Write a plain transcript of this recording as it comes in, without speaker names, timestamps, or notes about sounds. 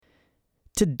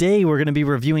Today, we're going to be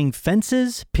reviewing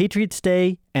Fences, Patriot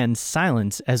Day, and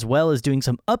Silence, as well as doing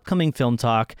some upcoming film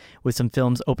talk with some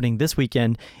films opening this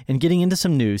weekend and getting into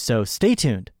some news, so stay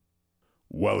tuned.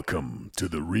 Welcome to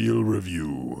The Real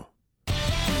Review.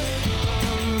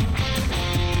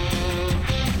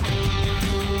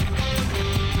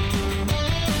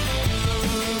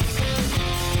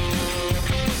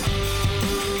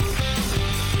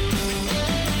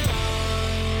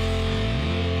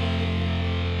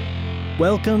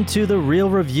 Welcome to The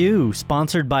Real Review,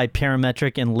 sponsored by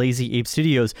Parametric and Lazy Ape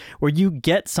Studios, where you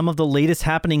get some of the latest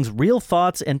happenings, real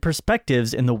thoughts, and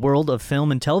perspectives in the world of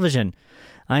film and television.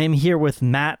 I am here with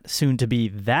Matt, soon to be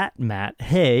that Matt.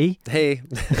 Hey. Hey.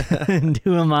 And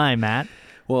who am I, Matt?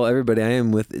 Well, everybody, I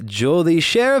am with Joel, the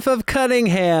Sheriff of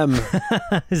Cunningham.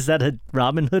 Is that a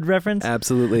Robin Hood reference?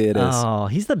 Absolutely it is. Oh,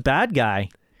 he's the bad guy.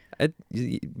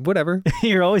 Whatever.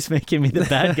 You're always making me the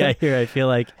bad guy here, I feel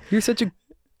like. You're such a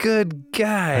good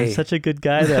guy. I'm such a good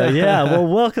guy, though. Yeah. Well,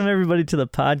 welcome everybody to the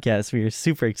podcast. We are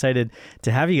super excited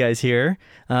to have you guys here.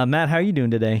 Matt, how are you doing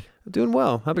today? I'm doing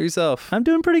well. How about yourself? I'm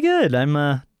doing pretty good.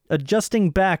 I'm adjusting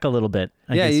back a little bit.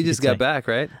 Yeah, you just got back,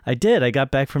 right? I did. I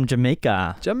got back from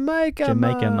Jamaica. Jamaica,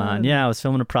 man. Yeah, I was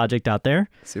filming a project out there.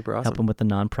 Super awesome. Helping with the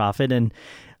nonprofit, and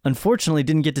unfortunately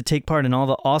didn't get to take part in all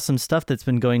the awesome stuff that's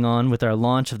been going on with our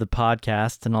launch of the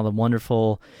podcast and all the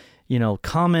wonderful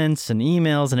comments and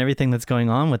emails and everything that's going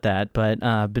on with that. But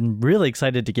I've been really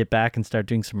excited to get back and start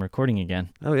doing some recording again.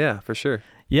 Oh, yeah, for sure.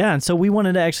 Yeah, and so we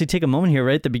wanted to actually take a moment here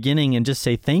right at the beginning and just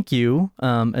say thank you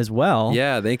as well.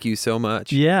 Yeah, thank you so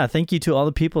much. Yeah, thank you to all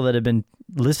the people that have been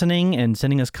listening and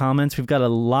sending us comments. We've got a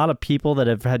lot of people that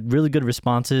have had really good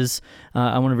responses.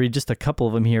 I want to read just a couple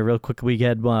of them here real quick. We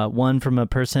had one from a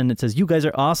person that says, "You guys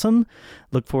are awesome.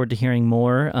 Look forward to hearing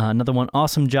more." Another one,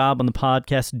 "Awesome job on the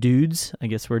podcast, dudes." I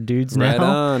guess we're dudes now. Right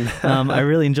on. I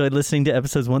really enjoyed listening to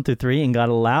episodes 1 through 3 and got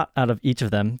a lot out of each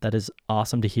of them. That is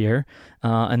awesome to hear.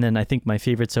 And then I think my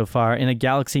favorite so far, "In a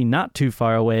galaxy not too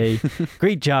far away."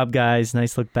 Great job, guys.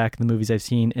 Nice look back at the movies I've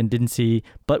seen and didn't see,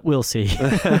 but will see.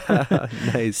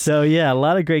 Nice. So yeah, a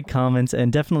lot of great comments,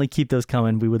 and definitely keep those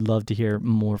coming. We would love to hear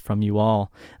more from you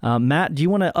all. Matt, do you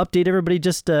want to update everybody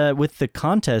just with the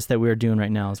contest that we're doing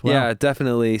right now as well? Yeah,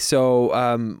 definitely. So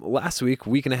last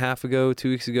week and a half ago, 2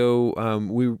 weeks ago,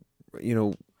 we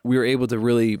were able to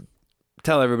really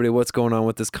tell everybody what's going on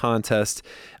with this contest.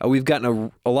 We've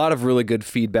gotten a lot of really good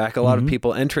feedback, a lot of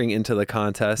people entering into the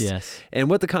contest. Yes. And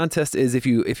what the contest is, if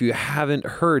you haven't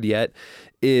heard yet,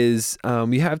 is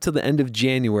you have till the end of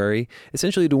January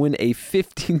essentially to win a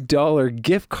 $15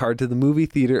 gift card to the movie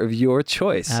theater of your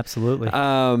choice. Absolutely.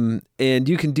 And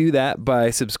you can do that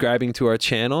by subscribing to our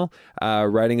channel,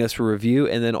 writing us a review,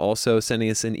 and then also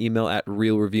sending us an email at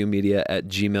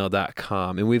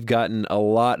realreviewmedia@gmail.com. And we've gotten a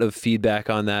lot of feedback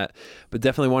on that, but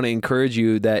definitely want to encourage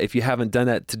you that if you haven't done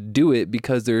that, to do it,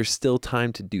 because there's still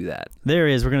time to do that. There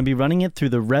is. We're going to be running it through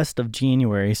the rest of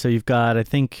January. So you've got, I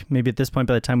think, maybe at this point,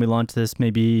 by the time we launch this,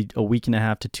 maybe a week and a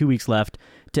half to 2 weeks left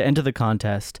to enter the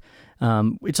contest.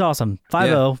 It's awesome.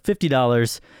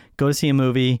 $50. Go to see a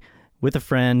movie with a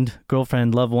friend,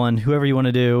 girlfriend, loved one, whoever you want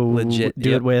to do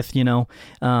it with,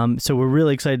 So we're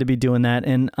really excited to be doing that.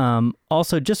 And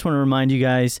also just want to remind you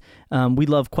guys, we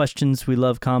love questions. We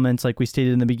love comments. Like we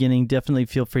stated in the beginning, definitely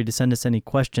feel free to send us any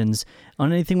questions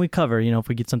on anything we cover. If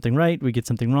we get something right, we get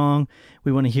something wrong.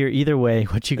 We want to hear either way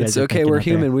what you guys It's are okay. thinking We're out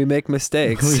there. human. We make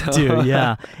mistakes. We do,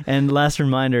 yeah. And last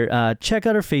reminder, check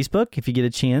out our Facebook if you get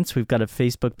a chance. We've got a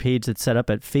Facebook page that's set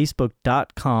up at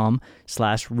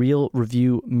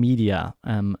facebook.com/realreviewmedia.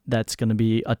 That's going to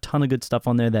be a ton of good stuff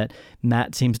on there that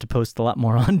Matt seems to post a lot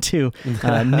more onto,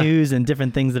 news and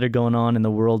different things that are going on in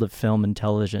the world of film and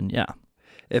television. Yeah.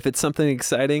 If it's something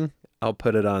exciting, I'll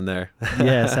put it on there.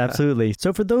 Yes, absolutely.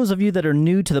 So for those of you that are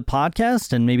new to the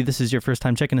podcast, and maybe this is your first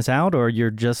time checking us out, or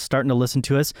you're just starting to listen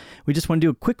to us, we just want to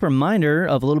do a quick reminder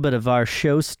of a little bit of our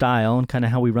show style and kind of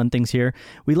how we run things here.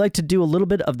 We like to do a little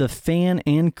bit of the fan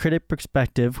and critic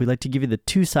perspective. We like to give you the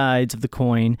two sides of the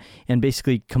coin and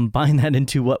basically combine that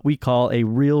into what we call a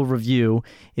real review.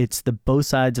 It's the both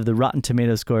sides of the Rotten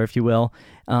Tomato score, if you will.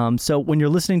 So when you're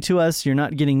listening to us, you're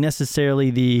not getting necessarily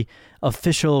the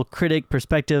official critic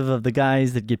perspective of the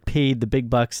guys that get paid the big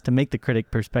bucks to make the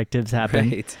critic perspectives happen.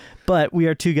 Right. But we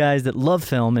are two guys that love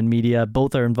film and media.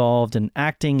 Both are involved in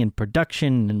acting and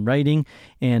production and writing.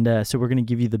 And so we're going to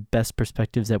give you the best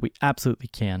perspectives that we absolutely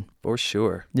can. For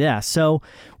sure. Yeah. So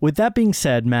with that being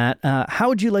said, Matt, how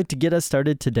would you like to get us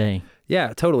started today?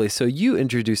 Yeah, totally. So you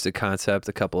introduced a concept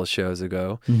a couple of shows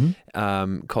ago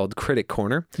called Critic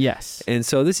Corner. Yes. And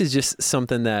so this is just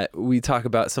something that we talk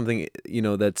about, something,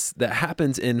 that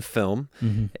happens in film,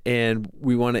 and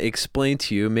we want to explain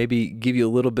to you, maybe give you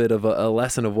a little bit of a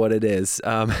lesson of what it is.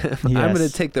 I'm going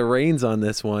to take the reins on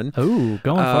this one. Oh,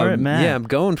 going for it, man. Yeah, I'm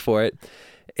going for it.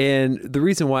 And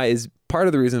part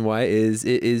of the reason why is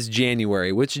it is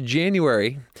January, which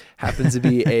January happens to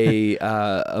be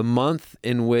a month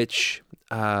in which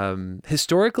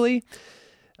historically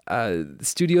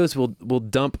studios will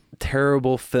dump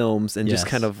terrible films and just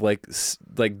kind of like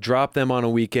drop them on a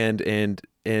weekend and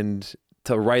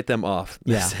to write them off.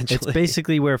 Yeah, it's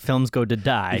basically where films go to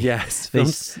die. Yes.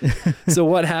 So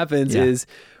what happens is,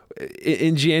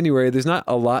 in January, there's not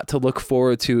a lot to look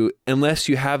forward to unless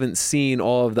you haven't seen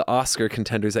all of the Oscar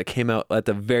contenders that came out at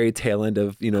the very tail end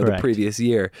of the previous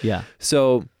year. Yeah.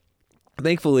 So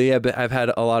thankfully, I've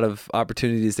had a lot of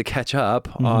opportunities to catch up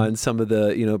on some of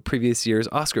the previous year's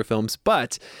Oscar films.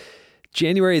 But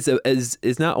January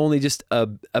is not only just a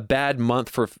bad month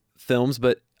for films,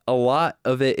 but a lot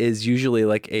of it is usually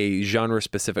like a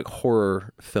genre-specific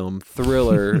horror film,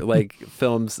 thriller, like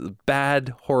films.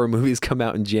 Bad horror movies come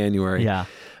out in January. Yeah.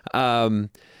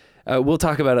 We'll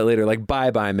talk about it later. Like Bye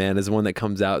Bye Man is one that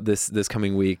comes out this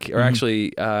coming week, or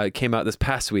actually came out this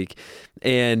past week.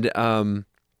 And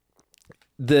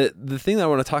the thing that I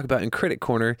want to talk about in Critic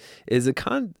Corner is the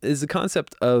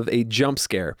concept of a jump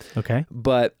scare. Okay.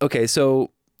 But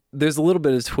so there's a little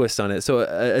bit of twist on it. So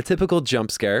a typical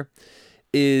jump scare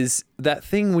is that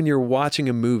thing when you're watching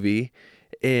a movie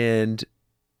and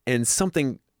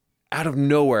something out of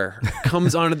nowhere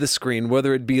comes onto the screen,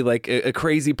 whether it be like a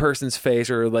crazy person's face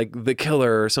or like the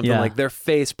killer or something, like their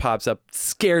face pops up,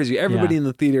 scares you. Everybody in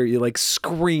the theater, you like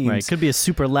screams. Right. Could be a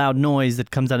super loud noise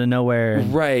that comes out of nowhere.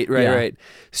 Right.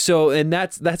 So, and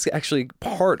that's actually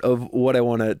part of what I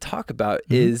want to talk about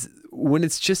is when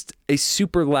it's just a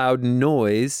super loud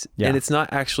noise and it's not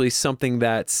actually something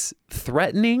that's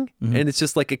threatening and it's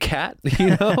just like a cat,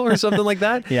 or something like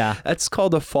that. Yeah. That's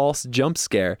called a false jump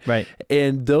scare. Right.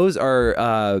 And those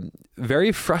are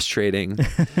very frustrating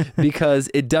because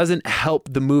it doesn't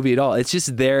help the movie at all. It's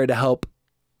just there to help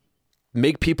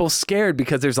make people scared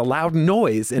because there's a loud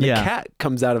noise and a cat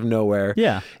comes out of nowhere.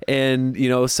 Yeah. And,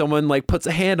 someone like puts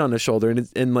a hand on his shoulder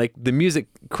and like the music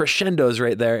crescendos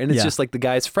right there. And it's just like the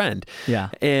guy's friend. Yeah.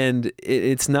 And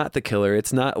it's not the killer.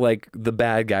 It's not like the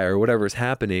bad guy or whatever's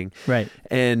happening. Right.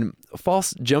 And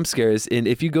false jump scares. And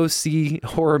if you go see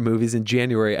horror movies in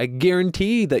January, I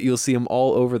guarantee that you'll see them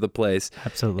all over the place.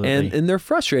 Absolutely. And they're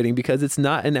frustrating because it's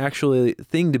not an actual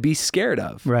thing to be scared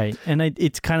of. Right. And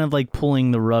it's kind of like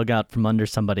pulling the rug out from under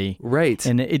somebody. Right.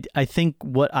 And I think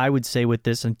what I would say with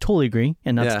this, and totally agree,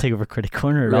 and not to take over Critic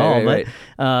Corner at all,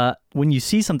 but when you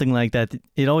see something like that,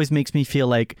 it always makes me feel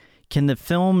like, can the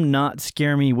film not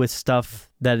scare me with stuff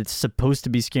that it's supposed to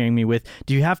be scaring me with?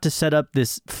 Do you have to set up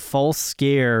this false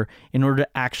scare in order to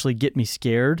actually get me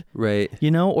scared? Right.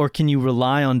 Or can you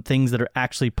rely on things that are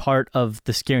actually part of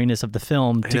the scariness of the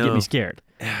film to get me scared?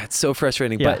 Yeah, it's so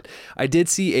frustrating. But I did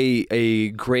see a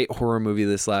great horror movie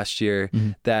this last year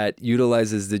that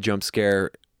utilizes the jump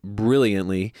scare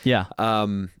brilliantly. Yeah.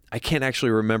 I can't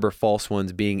actually remember false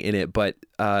ones being in it, but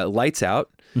Lights Out.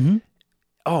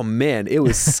 Oh man, it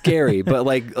was scary, but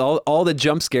like all the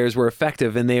jump scares were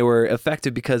effective, and they were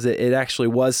effective because it actually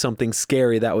was something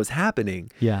scary that was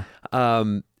happening. Yeah.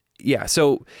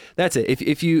 So that's it.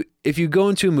 If you go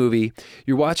into a movie,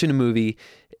 you're watching a movie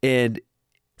and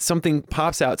something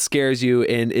pops out, scares you,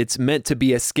 and it's meant to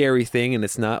be a scary thing, and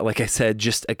it's not, like I said,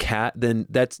 just a cat, then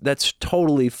that's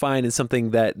totally fine, and something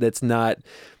that's not,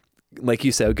 like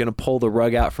you said, going to pull the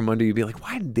rug out from under you, be like,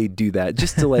 why did they do that?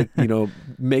 Just to like,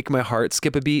 make my heart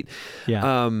skip a beat.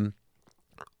 Yeah.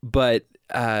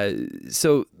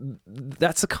 So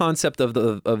that's the concept of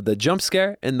the jump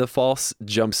scare and the false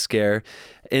jump scare.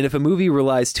 And if a movie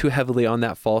relies too heavily on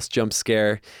that false jump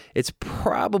scare, it's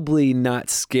probably not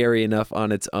scary enough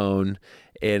on its own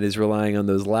and is relying on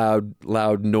those loud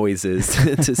noises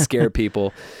to scare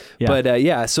people. Yeah.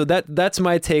 But so that's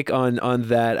my take on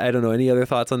that. I don't know. Any other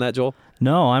thoughts on that, Joel?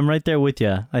 No, I'm right there with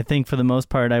you. I think for the most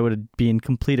part, I would be in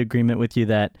complete agreement with you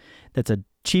that that's a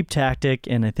cheap tactic,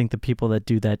 and I think the people that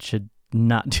do that should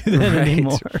not do that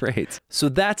anymore. Right. So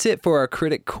that's it for our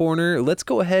Critic Corner. Let's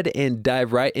go ahead and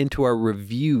dive right into our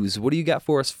reviews. What do you got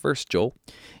for us first, Joel?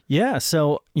 Yeah,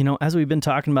 so, as we've been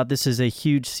talking about, this is a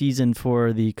huge season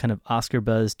for the kind of Oscar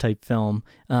buzz type film.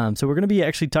 So we're going to be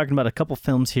actually talking about a couple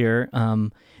films here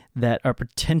that are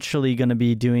potentially going to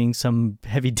be doing some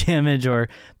heavy damage or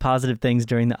positive things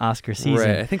during the Oscar season.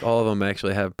 Right. I think all of them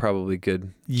actually have probably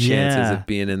good chances of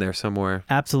being in there somewhere.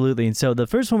 Absolutely. And so the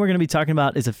first one we're going to be talking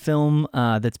about is a film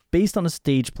that's based on a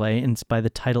stage play, and it's by the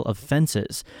title of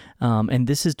Fences. And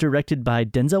this is directed by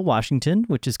Denzel Washington,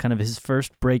 which is kind of his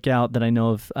first breakout that I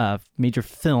know of major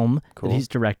film that he's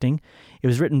directing. It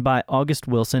was written by August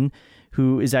Wilson,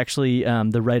 who is actually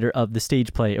the writer of the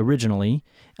stage play originally,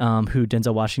 who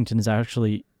Denzel Washington is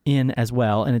actually in as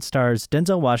well. And it stars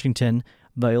Denzel Washington,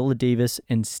 Viola Davis,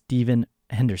 and Stephen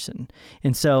Henderson.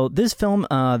 And so this film,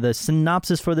 the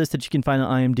synopsis for this that you can find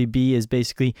on IMDb is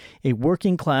basically a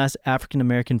working class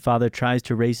African-American father tries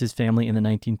to raise his family in the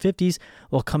 1950s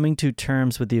while coming to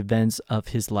terms with the events of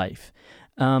his life.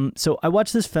 So I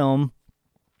watched this film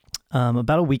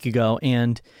about a week ago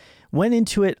and went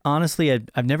into it, honestly,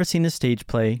 I've never seen this stage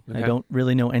play. Okay. I don't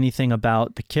really know anything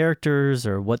about the characters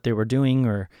or what they were doing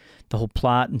or the whole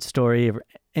plot and story or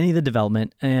any of the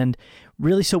development. And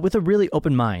really, so with a really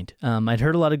open mind. I'd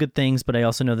heard a lot of good things, but I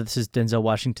also know that this is Denzel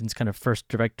Washington's kind of first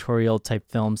directorial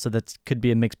type film, so that could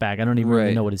be a mixed bag. I don't even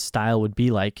really know what his style would be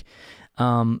like.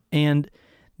 And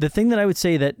the thing that I would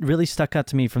say that really stuck out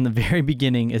to me from the very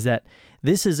beginning is that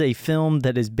this is a film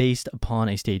that is based upon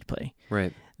a stage play.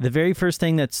 Right. The very first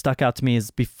thing that stuck out to me is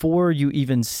before you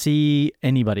even see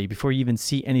anybody, before you even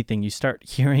see anything, you start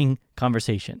hearing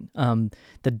conversation.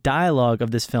 The dialogue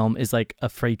of this film is like a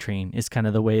freight train, is kind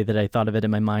of the way that I thought of it in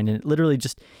my mind. And it literally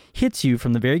just hits you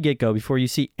from the very get-go before you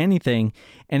see anything.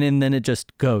 And then it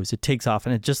just goes, it takes off,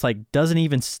 and it just like doesn't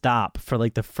even stop for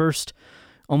like the first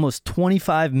almost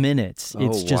 25 minutes.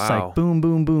 It's just like boom,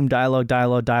 boom, boom, dialogue,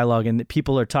 dialogue, dialogue. And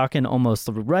people are talking almost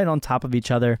right on top of each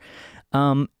other.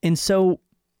 And so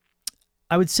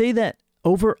I would say that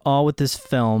overall with this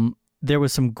film, there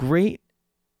was some great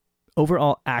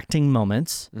overall acting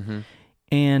moments. Mm-hmm.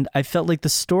 And I felt like the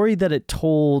story that it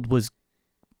told was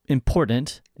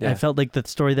important. Yeah. I felt like the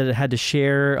story that it had to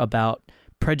share about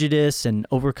prejudice and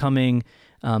overcoming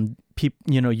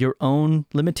your own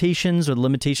limitations or the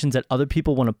limitations that other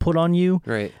people want to put on you.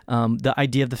 Right. The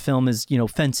idea of the film is,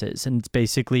 fences. And it's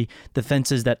basically the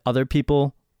fences that other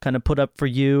people kind of put up for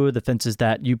you, the fences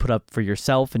that you put up for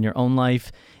yourself in your own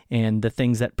life, and the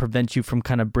things that prevent you from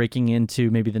kind of breaking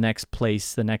into maybe the next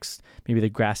place, maybe the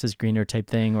grass is greener type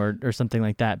thing or something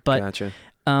like that. But gotcha.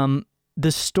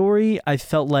 The story I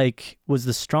felt like was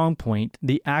the strong point.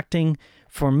 The acting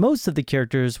for most of the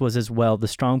characters was as well the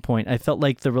strong point. I felt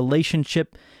like the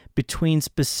relationship between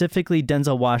specifically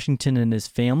Denzel Washington and his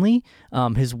family,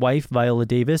 his wife, Viola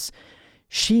Davis,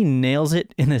 she nails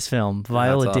it in this film.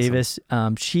 Viola Davis,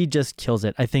 she just kills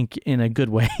it, I think, in a good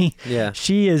way. Yeah.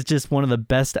 She is just one of the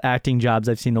best acting jobs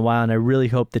I've seen in a while, and I really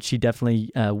hope that she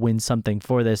definitely wins something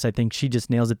for this. I think she just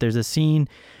nails it. There's a scene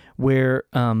where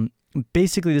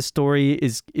basically the story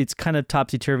it's kind of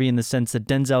topsy-turvy in the sense that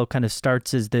Denzel kind of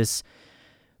starts as this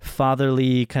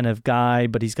fatherly kind of guy,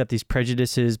 but he's got these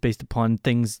prejudices based upon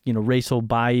things, racial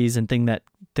bias and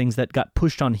things that got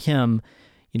pushed on him.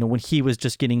 When he was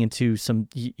just getting into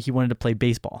he wanted to play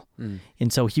baseball.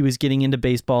 And so he was getting into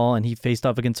baseball and he faced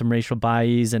off against some racial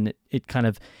bias, and it kind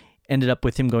of ended up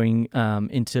with him going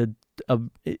into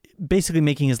basically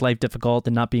making his life difficult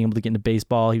and not being able to get into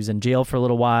baseball. He was in jail for a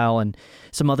little while and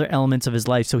some other elements of his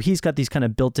life. So he's got these kind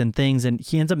of built-in things, and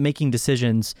he ends up making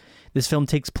decisions. This film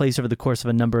takes place over the course of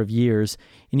a number of years,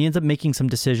 and he ends up making some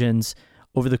decisions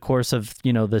over the course of,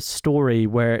 the story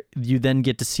where you then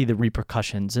get to see the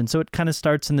repercussions. And so it kind of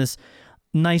starts in this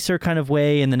nicer kind of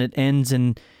way, and then it ends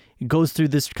and it goes through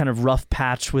this kind of rough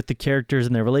patch with the characters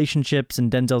and their relationships,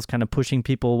 and Denzel's kind of pushing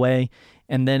people away.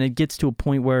 And then it gets to a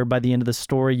point where by the end of the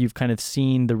story, you've kind of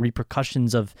seen the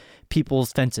repercussions of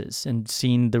people's fences and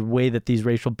seen the way that these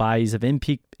racial bias have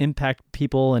impact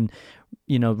people, and,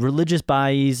 religious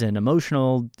bias and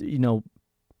emotional,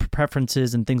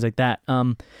 preferences and things like that.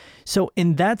 So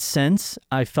in that sense,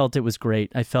 I felt it was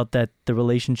great. I felt that the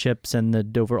relationships and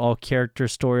the overall character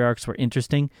story arcs were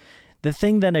interesting. The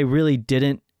thing that I really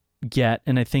didn't get,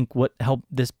 and I think what helped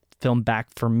this film back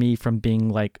for me from being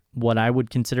like what I would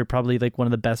consider probably like one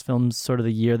of the best films sort of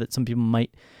the year that some people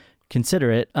might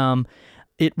consider it,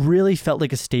 it really felt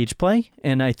like a stage play,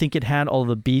 and I think it had all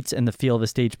the beats and the feel of a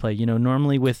stage play.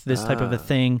 Normally with this type of a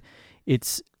thing,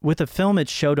 it's with a film,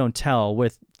 it's show don't tell.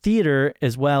 With theater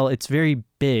as well, it's very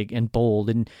big and bold,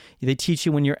 and they teach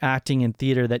you when you're acting in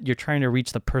theater that you're trying to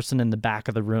reach the person in the back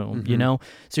of the room, so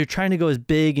you're trying to go as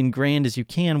big and grand as you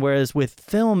can, whereas with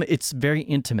film it's very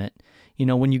intimate.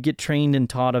 When you get trained and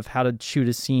taught of how to shoot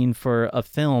a scene for a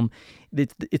film,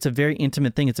 it's a very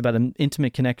intimate thing. It's about an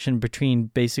intimate connection between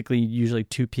basically usually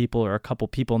two people or a couple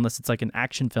people, unless it's like an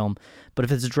action film. But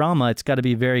if it's a drama, it's got to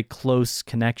be a very close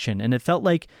connection. And it felt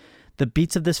like the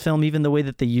beats of this film, even the way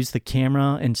that they use the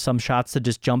camera and some shots to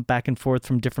just jump back and forth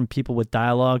from different people with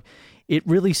dialogue, it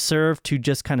really served to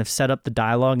just kind of set up the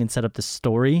dialogue and set up the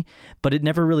story, but it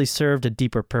never really served a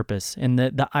deeper purpose. And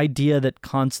the idea that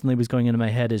constantly was going into my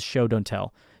head is show, don't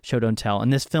tell. Show, don't tell.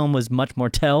 And this film was much more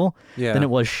tell than it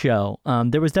was show.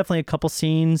 There was definitely a couple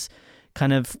scenes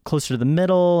kind of closer to the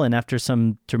middle, and after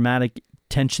some dramatic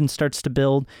tension starts to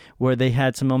build, where they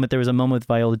had some moment. There was a moment with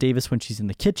Viola Davis when she's in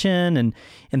the kitchen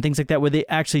and things like that, where they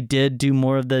actually did do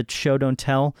more of the show, don't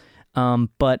tell.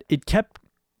 But it kept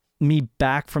me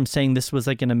back from saying this was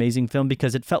like an amazing film,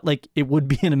 because it felt like it would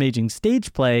be an amazing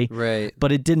stage play, right?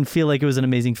 But it didn't feel like it was an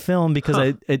amazing film,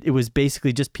 because it was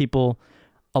basically just people,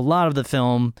 a lot of the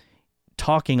film,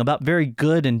 talking about very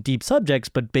good and deep subjects,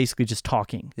 but basically just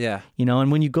talking. Yeah.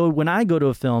 And when I go to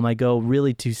a film, I go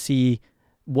really to see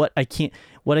what I can't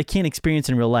experience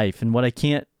in real life and what I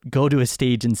can't go to a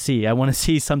stage and see. I want to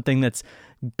see something that's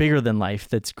bigger than life,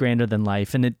 that's grander than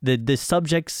life, and the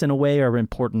subjects in a way are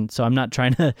important. So I'm not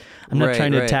trying to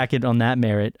attack it on that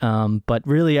merit. But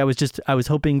really, I was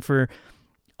hoping for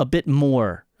a bit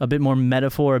more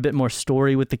metaphor, a bit more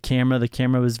story with the camera. The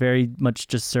camera was very much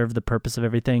just served the purpose of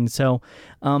everything. So,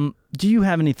 do you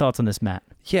have any thoughts on this, Matt?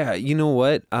 Yeah, you know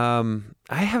what? I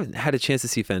haven't had a chance to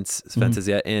see Fences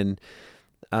yet, and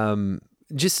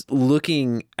just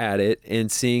looking at it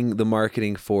and seeing the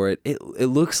marketing for it, it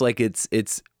looks like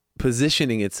it's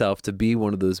positioning itself to be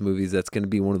one of those movies that's going to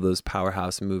be one of those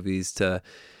powerhouse movies to,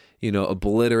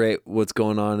 obliterate what's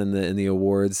going on in the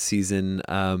awards season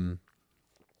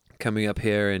coming up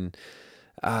here. And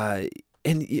I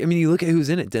mean, you look at who's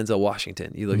in it: Denzel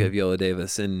Washington. You look at Viola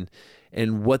Davis and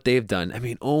what they've done. I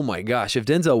mean, oh my gosh, if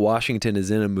Denzel Washington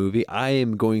is in a movie, I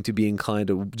am going to be inclined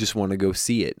to just want to go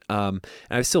see it. And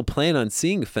I still plan on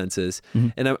seeing Fences.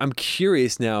 And I'm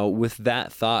curious now, with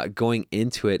that thought going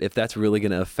into it, if that's really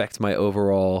going to affect my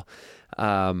overall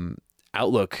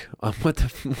outlook on what the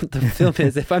film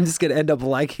is. If I'm just going to end up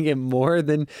liking it more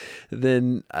than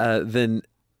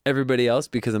everybody else,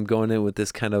 because I'm going in with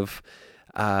this kind of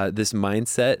this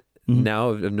mindset now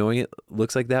of knowing it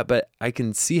looks like that. But I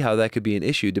can see how that could be an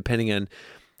issue depending on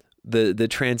the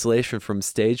translation from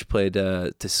stage play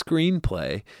to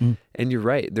screenplay. And you're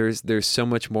right, there's so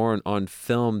much more on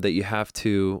film that you have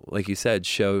to, like you said,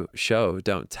 show,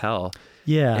 don't tell.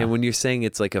 Yeah. And when you're saying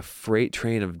it's like a freight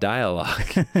train of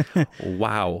dialogue,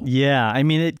 wow. Yeah, I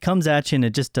mean, it comes at you and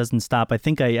it just doesn't stop. I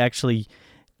think I actually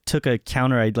took a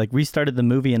counter. I restarted the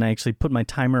movie and I actually put my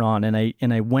timer on, and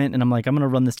I went and I'm like, I'm going to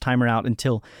run this timer out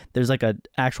until there's like a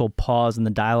actual pause in the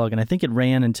dialogue. And I think it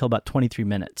ran until about 23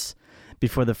 minutes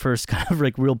before the first kind of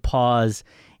like real pause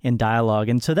in dialogue.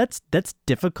 And so that's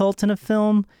difficult in a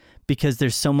film, because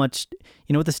there's so much,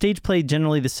 with the stage play,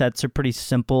 generally the sets are pretty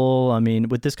simple. I mean,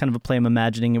 with this kind of a play, I'm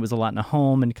imagining it was a lot in a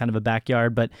home and kind of a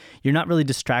backyard, but you're not really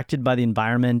distracted by the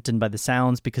environment and by the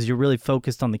sounds, because you're really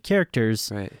focused on the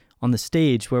characters. Right. On the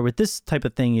stage, where with this type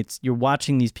of thing, you're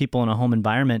watching these people in a home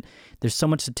environment. There's so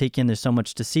much to take in. There's so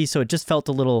much to see. So it just felt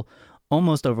a little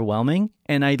almost overwhelming.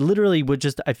 And I literally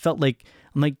I felt like,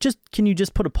 I'm like, can you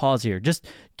just put a pause here? Just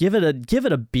give it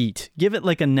a beat. Give it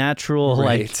like a natural,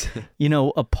 right.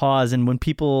 A pause. And when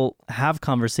people have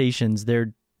conversations,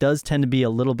 there does tend to be a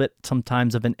little bit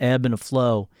sometimes of an ebb and a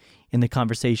flow in the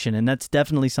conversation. And that's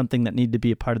definitely something that needed to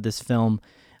be a part of this film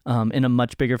in a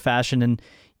much bigger fashion. And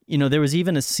there was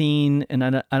even a scene, and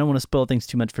I don't want to spoil things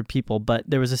too much for people, but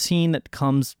there was a scene that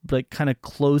comes like kind of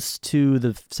close to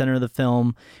the center of the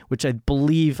film, which I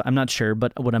believe, I'm not sure,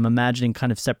 but what I'm imagining kind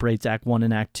of separates Act 1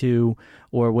 and Act 2,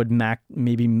 or would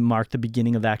maybe mark the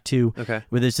beginning of Act 2, okay,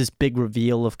 where there's this big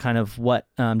reveal of kind of what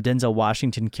Denzel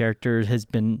Washington character has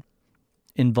been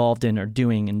involved in or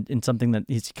doing, and something that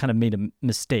he's kind of made a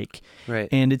mistake. Right.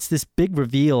 And it's this big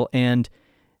reveal, and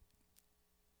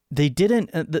they didn't.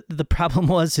 The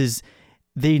problem is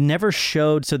they never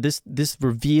showed. So this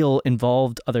reveal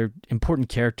involved other important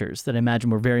characters that I imagine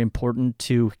were very important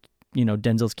to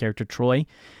Denzel's character Troy.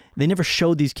 They never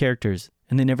showed these characters,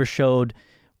 and they never showed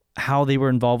how they were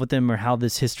involved with them or how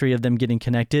this history of them getting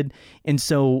connected. And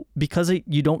so because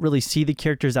you don't really see the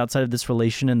characters outside of this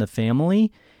relation in the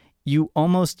family, you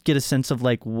almost get a sense of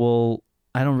like, well,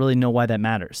 I don't really know why that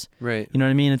matters. Right. You know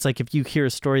what I mean? It's like if you hear a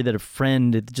story that a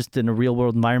friend just in a real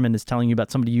world environment is telling you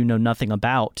about somebody you know nothing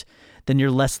about, then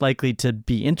you're less likely to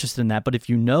be interested in that. But if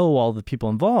you know all the people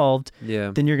involved,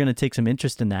 then you're going to take some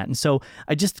interest in that. And so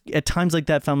I just, at times like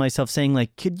that, found myself saying,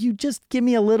 like, could you just give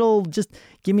me a little, just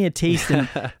give me a taste? And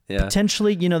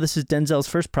potentially, this is Denzel's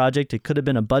first project. It could have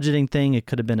been a budgeting thing. It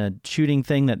could have been a shooting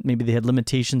thing that maybe they had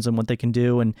limitations on what they can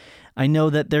do. And I know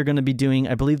that they're going to be doing,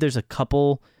 I believe there's a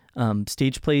couple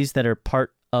stage plays that are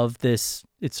part of this.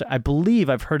 I believe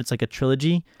I've heard it's like a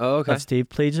trilogy of stage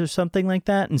plays or something like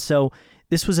that. And so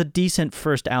this was a decent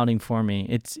first outing for me.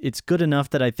 It's good enough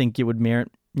that I think it would merit,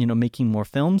 making more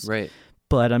films. Right.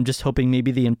 But I'm just hoping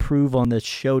maybe they improve on the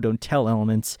show don't tell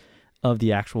elements of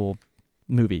the actual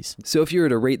movies. So if you were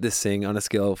to rate this thing on a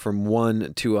scale from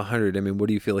 1 to 100, I mean, what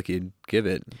do you feel like you'd give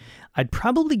it? I'd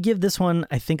probably give this one,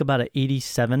 I think, about an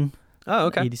 87. Oh,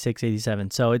 okay. 86,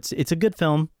 87. So it's a good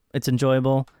film. It's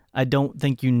enjoyable. I don't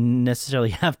think you necessarily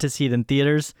have to see it in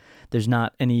theaters. There's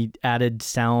not any added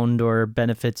sound or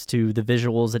benefits to the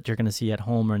visuals that you're going to see at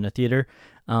home or in a theater.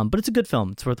 But it's a good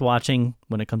film. It's worth watching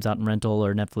when it comes out in rental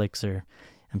or Netflix, or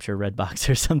I'm sure Redbox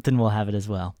or something will have it as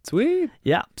well. Sweet.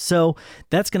 Yeah. So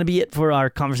that's going to be it for our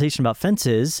conversation about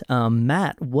Fences.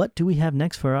 Matt, what do we have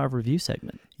next for our review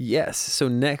segment? Yes. So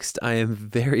next, I am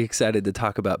very excited to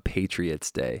talk about Patriots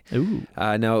Day. Ooh.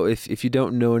 Now, if you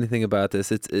don't know anything about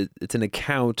this, it's an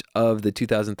account of the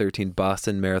 2013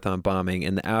 Boston Marathon bombing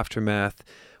and the aftermath,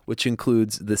 which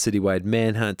includes the citywide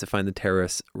manhunt to find the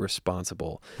terrorists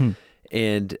responsible.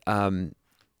 And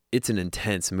it's an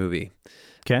intense movie.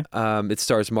 Okay. It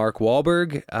stars Mark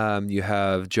Wahlberg. You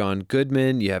have John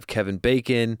Goodman. You have Kevin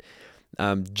Bacon.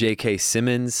 J.K.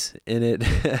 Simmons in it.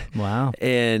 Wow.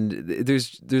 And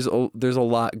there's a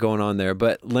lot going on there.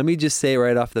 But let me just say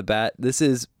right off the bat, this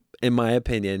is, in my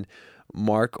opinion,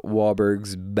 Mark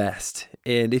Wahlberg's best.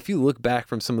 And if you look back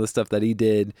from some of the stuff that he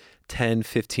did 10,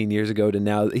 15 years ago to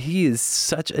now, he is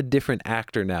such a different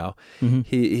actor now. Mm-hmm.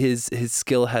 His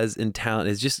skill and talent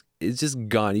is just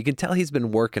gone. You can tell he's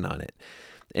been working on it.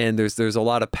 And there's a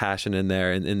lot of passion in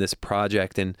there in this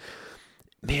project. And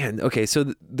man, okay,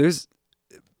 so there's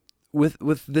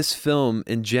with this film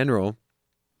in general,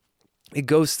 it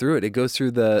goes through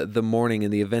the morning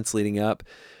and the events leading up.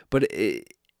 But in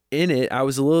it, I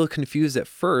was a little confused at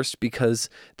first because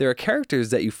there are characters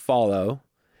that you follow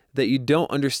that you don't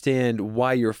understand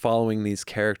why you're following these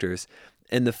characters.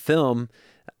 And the film,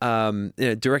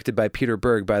 directed by Peter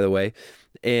Berg, by the way,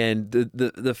 and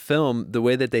the film, the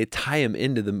way that they tie him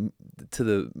into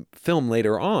the film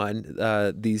later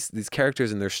on, these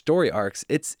characters and their story arcs,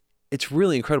 it's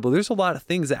really incredible. There's a lot of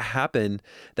things that happened,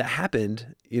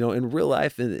 in real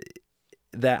life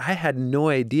that I had no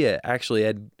idea actually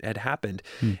had happened.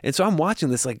 And so I'm watching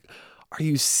this like, are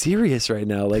you serious right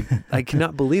now? Like, I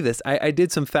cannot believe this. I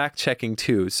did some fact checking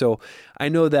too. So I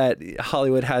know that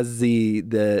Hollywood has the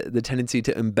tendency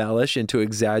to embellish and to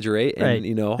exaggerate and, right.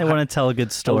 They want to tell a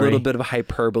good story. A little bit of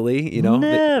hyperbole,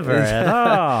 Never at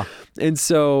all. And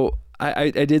so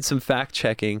I did some fact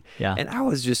checking, and I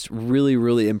was just really,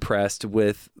 really impressed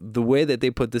with the way that they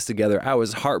put this together. I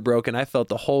was heartbroken. I felt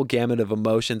the whole gamut of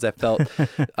emotions. I felt,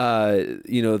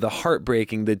 the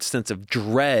heartbreaking, the sense of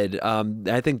dread.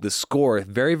 I think the score,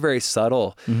 very, very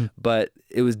subtle, but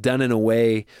it was done in a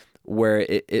way where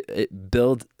it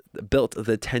built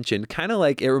the tension. Kind of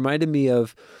like, it reminded me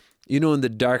of, in The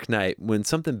Dark Knight, when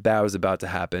something bad was about to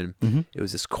happen, it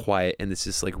was just quiet and it's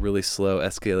just like really slow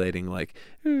escalating, like,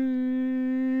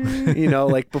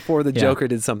 like before the Joker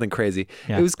did something crazy.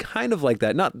 Yeah. It was kind of like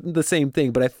that. Not the same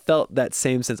thing, but I felt that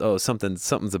same sense,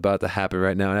 something's about to happen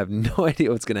right now and I have no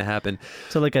idea what's going to happen.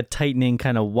 So like a tightening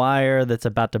kind of wire that's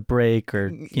about to break,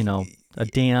 or, a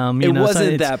dam. It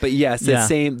wasn't that, but yes,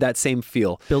 that same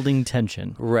feel. Building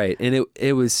tension. Right. And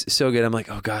it was so good. I'm like,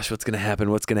 oh gosh, what's going to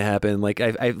happen? What's going to happen? Like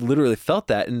I literally felt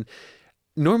that. And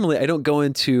normally I don't go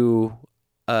into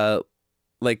a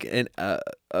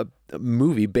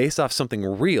movie based off something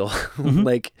real,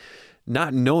 like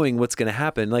not knowing what's going to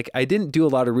happen. Like I didn't do a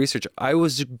lot of research. I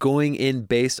was going in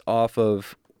based off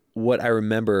of what I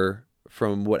remember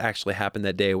from what actually happened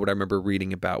that day, what I remember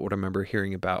reading about, what I remember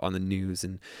hearing about on the news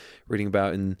and reading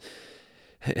about, and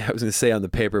I was going to say on the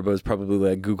paper, but it was probably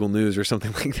like Google News or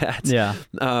something like that. Yeah.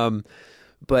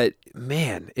 But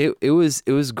man, it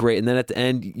was great. And then at the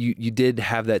end, you did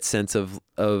have that sense of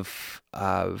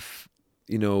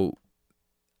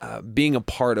being a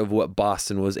part of what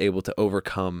Boston was able to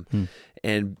overcome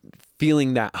and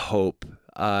feeling that hope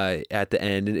at the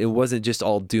end. And it wasn't just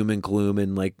all doom and gloom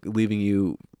and like leaving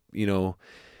you,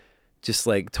 just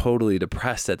like totally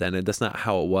depressed at the end. And that's not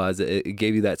how it was. It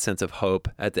gave you that sense of hope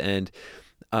at the end.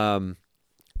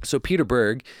 So Peter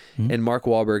Berg and Mark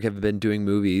Wahlberg have been doing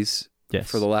movies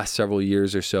for the last several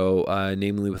years or so,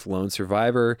 namely with Lone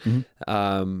Survivor.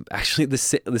 Actually, the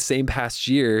same past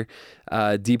year,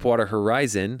 Deepwater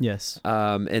Horizon. Yes.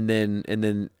 And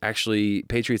then actually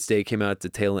Patriots Day came out at the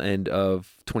tail end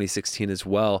of 2016 as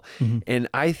well. And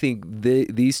I think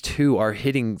these two are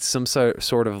hitting some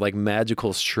sort of like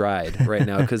magical stride right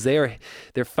now, because they're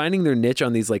finding their niche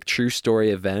on these like true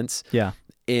story events. Yeah.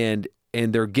 And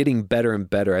they're getting better and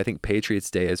better. I think Patriots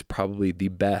Day is probably the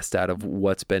best out of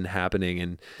what's been happening,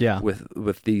 and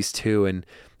with these two. And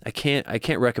I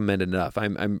can't recommend enough.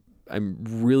 I'm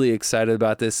really excited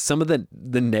about this. Some of the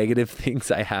negative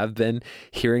things I have been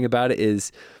hearing about it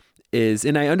is,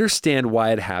 and I understand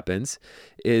why it happens,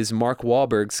 is Mark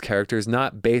Wahlberg's character is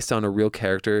not based on a real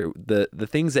character. The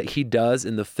things that he does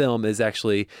in the film is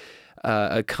actually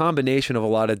a combination of a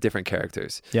lot of different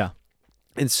characters. Yeah.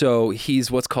 And so he's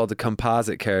what's called a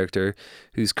composite character,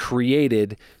 who's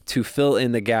created to fill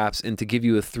in the gaps and to give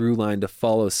you a through line to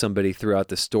follow somebody throughout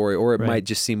the story. Or it might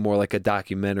just seem more like a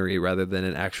documentary rather than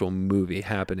an actual movie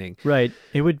happening. Right.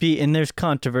 It would be, and there's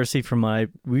controversy from what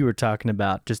we were talking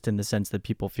about, just in the sense that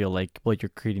people feel like, well, you're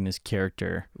creating this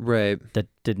character that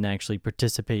didn't actually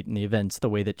participate in the events the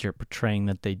way that you're portraying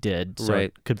that they did. So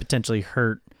it could potentially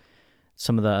hurt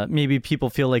some of the, maybe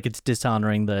people feel like it's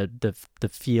dishonoring the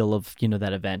feel of,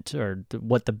 that event, or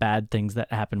what the bad things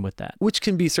that happen with that. Which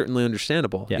can be certainly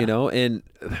understandable,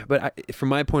 but from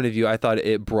my point of view, I thought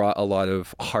it brought a lot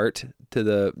of heart to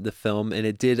the film, and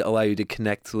it did allow you to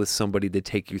connect with somebody to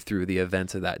take you through the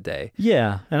events of that day.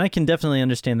 Yeah, and I can definitely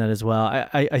understand that as well.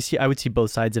 I would see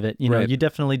both sides of it. You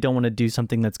definitely don't want to do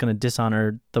something that's going to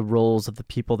dishonor the roles of the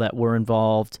people that were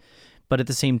involved, but at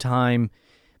the same time,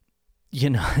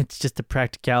 it's just the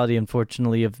practicality,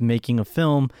 unfortunately, of making a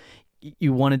film.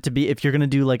 You want it to be, if you're going to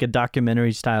do like a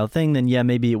documentary style thing, then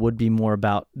maybe it would be more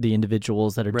about the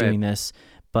individuals that are doing this.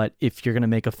 But if you're going to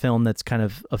make a film that's kind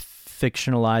of a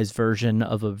fictionalized version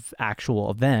of an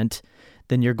actual event,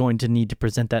 then you're going to need to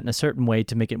present that in a certain way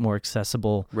to make it more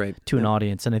accessible to an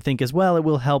audience. And I think as well, it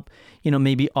will help,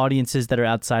 maybe audiences that are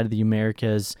outside of the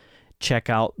Americas check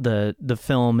out the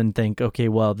film and think, okay,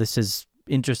 well, this is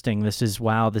interesting. This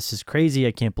is crazy.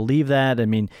 I can't believe that. I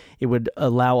mean, it would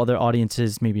allow other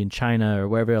audiences, maybe in China or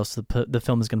wherever else the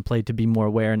film is going to play, to be more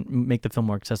aware and make the film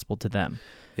more accessible to them.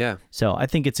 Yeah. So I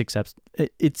think it's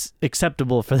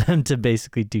acceptable for them to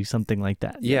basically do something like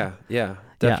that. Yeah,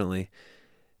 definitely. Yeah.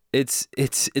 It's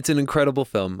an incredible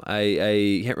film.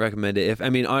 I can't recommend it.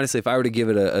 Honestly, if I were to give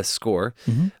it a score,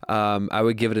 I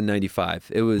would give it a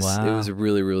 95. It was a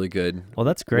really, really good. Well,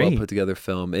 that's great. Well put together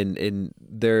film, and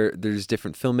there's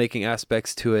different filmmaking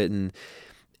aspects to it,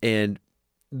 and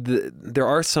there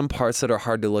are some parts that are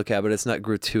hard to look at, but it's not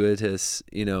gratuitous,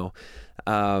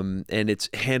 and it's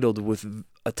handled with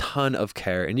a ton of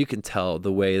care, and you can tell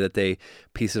the way that they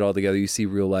piece it all together. You see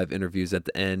real live interviews at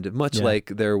the end, much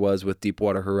like there was with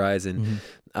Deepwater Horizon,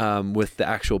 with the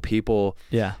actual people.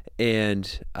 Yeah.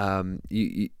 And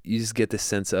you just get this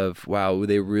sense of, wow,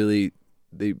 they're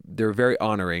very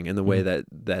honoring in the way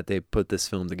that they put this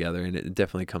film together, and it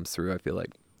definitely comes through, I feel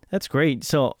like. That's great.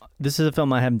 So this is a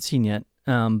film I haven't seen yet.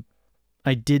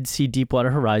 I did see Deepwater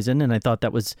Horizon, and I thought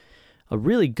that was a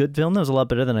really good film. That was a lot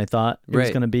better than I thought it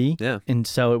was going to be. Yeah. And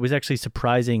so it was actually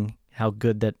surprising how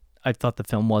good that I thought the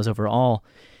film was overall.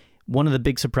 One of the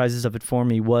big surprises of it for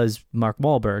me was Mark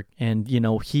Wahlberg. And,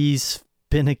 he's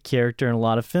been a character in a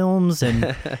lot of films,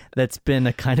 and that's been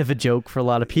a kind of a joke for a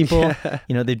lot of people.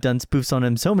 Yeah. They've done spoofs on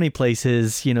him so many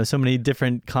places, so many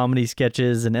different comedy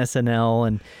sketches and SNL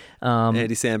and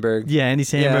Andy Samberg. Yeah, Andy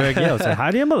Samberg. Yeah, so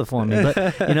how do you mother for me?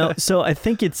 But, so I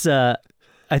think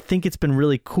it's been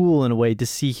really cool in a way to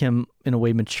see him in a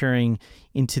way maturing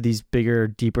into these bigger,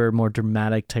 deeper, more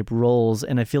dramatic type roles.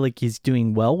 And I feel like he's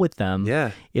doing well with them.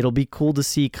 Yeah. It'll be cool to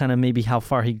see kind of maybe how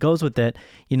far he goes with it.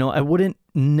 I wouldn't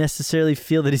necessarily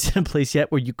feel that he's in a place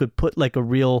yet where you could put like a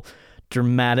real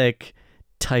dramatic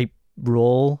type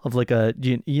role of like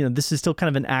this is still kind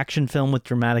of an action film with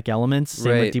dramatic elements,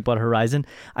 same with Deepwater Horizon.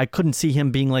 I couldn't see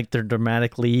him being like the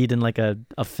dramatic lead in like a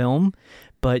film.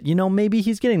 But, maybe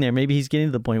he's getting there. Maybe he's getting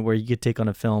to the point where you could take on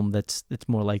a film that's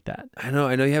more like that. I know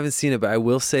you haven't seen it, but I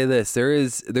will say this. There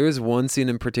is one scene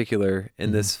in particular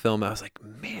in this film. I was like,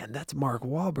 man, that's Mark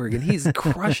Wahlberg, and he's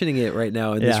crushing it right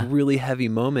now in this really heavy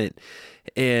moment.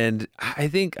 And I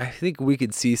think we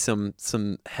could see some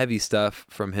heavy stuff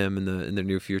from him in the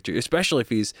near future, especially if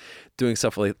he's doing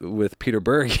stuff like with Peter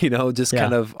Berg, just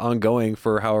kind of ongoing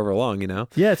for however long,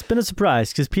 Yeah, it's been a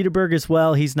surprise because Peter Berg as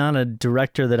well, he's not a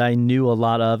director that I knew a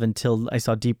lot of until I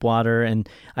saw Deep Water, and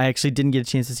I actually didn't get a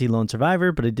chance to see Lone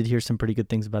Survivor, but I did hear some pretty good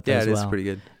things about that as well. Yeah, it is pretty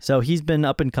good. So he's been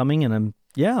up and coming, and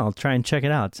I'll try and check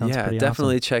it out. It sounds pretty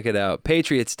definitely awesome. Check it out.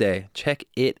 Patriots Day, check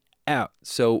it out.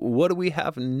 So what do we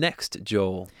have next,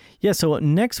 Joel? Yeah, so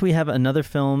next we have another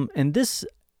film, and this,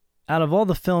 out of all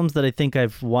the films that I think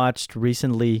I've watched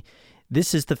recently,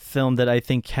 this is the film that I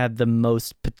think had the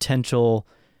most potential.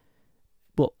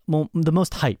 Well, the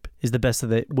most hype is the best of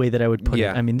the way that I would put it.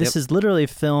 I mean, this is literally a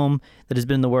film that has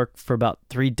been in the work for about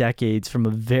 3 decades from a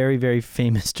very, very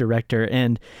famous director.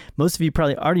 And most of you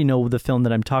probably already know the film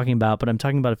that I'm talking about, but I'm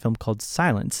talking about a film called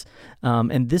Silence.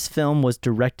 And this film was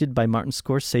directed by Martin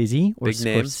Scorsese, or Big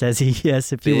name. Scorsese,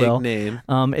 yes, if you will. Big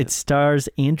name. It stars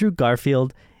Andrew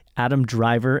Garfield, Adam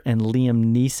Driver, and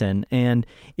Liam Neeson. And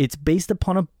it's based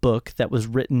upon a book that was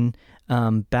written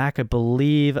back, I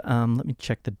believe, let me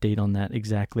check the date on that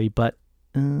exactly, but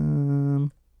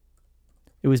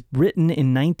it was written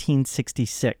in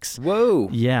 1966. Whoa.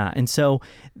 Yeah, and so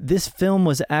this film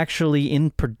was actually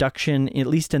in production, at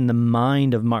least in the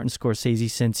mind of Martin Scorsese,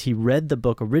 since he read the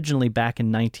book originally back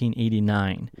in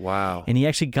 1989. Wow. And he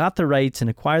actually got the rights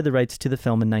and acquired the rights to the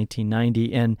film in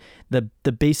 1990, and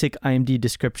the basic IMDb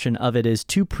description of it is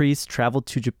 2 priests traveled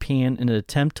to Japan in an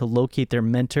attempt to locate their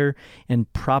mentor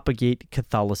and propagate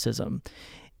Catholicism.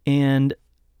 And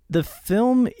the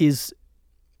film is...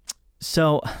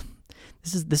 So...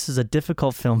 This is a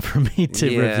difficult film for me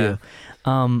to review.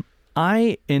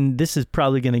 And this is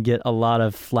probably going to get a lot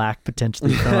of flack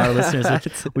potentially from our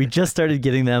listeners. We just started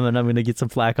getting them, and I'm going to get some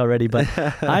flack already. But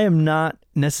I am not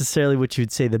necessarily what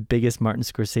you'd say the biggest Martin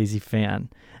Scorsese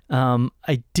fan.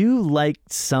 I do like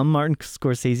some Martin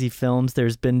Scorsese films.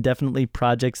 There's been definitely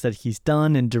projects that he's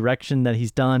done and direction that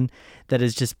he's done that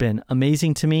has just been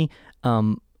amazing to me.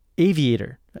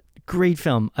 Aviator. Great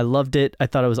film. I loved it. I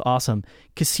thought it was awesome.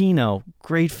 Casino,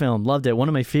 great film. Loved it. One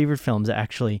of my favorite films,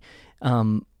 actually.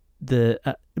 The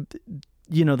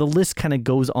list kind of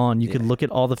goes on. You could look at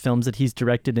all the films that he's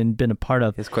directed and been a part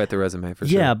of. It's quite the resume for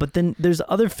sure. Yeah, but then there's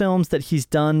other films that he's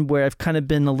done where I've kind of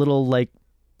been a little like,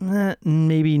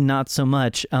 maybe not so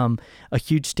much. A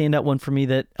huge standout one for me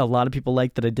that a lot of people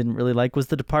liked that I didn't really like was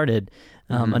The Departed.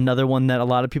 Another one that a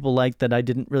lot of people liked that I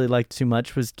didn't really like too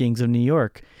much was Gangs of New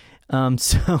York. And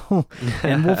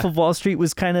Wolf of Wall Street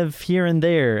was kind of here and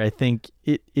there. I think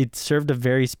it served a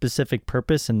very specific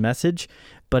purpose and message,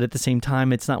 but at the same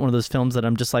time, it's not one of those films that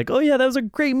I'm just like, oh yeah, that was a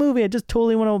great movie. I just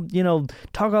totally want to,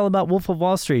 talk all about Wolf of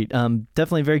Wall Street.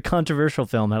 Definitely a very controversial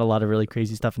film, had a lot of really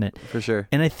crazy stuff in it. For sure.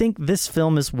 And I think this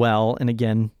film as well, and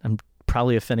again, I'm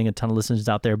probably offending a ton of listeners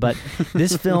out there, but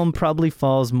this film probably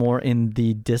falls more in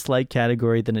the dislike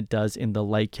category than it does in the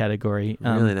like category.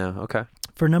 Really now? Okay.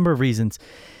 For a number of reasons.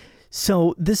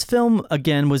 So this film,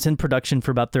 again, was in production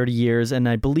for about 30 years, and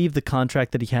I believe the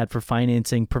contract that he had for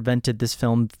financing prevented this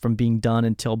film from being done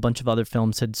until a bunch of other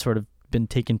films had sort of been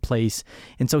taken place.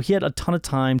 And so he had a ton of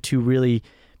time to really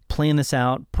plan this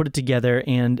out, put it together,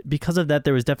 and because of that,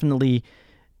 there was definitely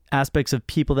aspects of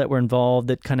people that were involved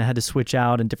that kind of had to switch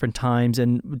out at different times.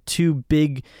 And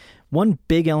one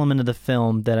big element of the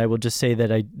film that I will just say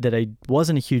that I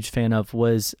wasn't a huge fan of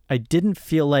was I didn't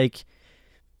feel like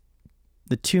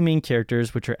the 2 main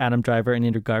characters, which are Adam Driver and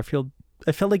Andrew Garfield,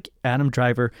 I felt like Adam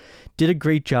Driver did a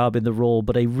great job in the role,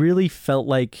 but I really felt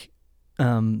like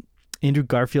Andrew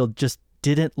Garfield just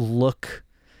didn't look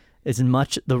as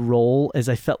much the role as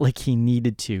I felt like he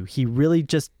needed to. He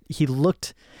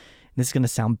looked, this is going to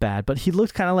sound bad, but he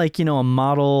looked kind of like, a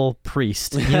model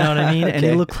priest, you know what I mean? Okay. And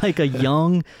he looked like a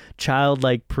young,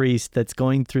 childlike priest that's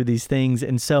going through these things.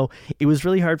 And so it was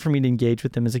really hard for me to engage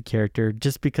with him as a character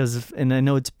just because and I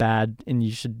know it's bad and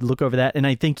you should look over that. And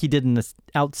I think he did an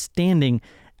outstanding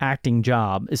acting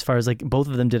job as far as like both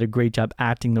of them did a great job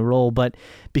acting the role. But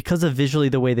because of visually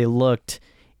the way they looked,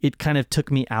 it kind of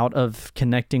took me out of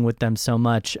connecting with them so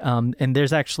much. And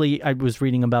there's actually, I was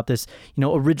reading about this,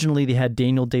 originally they had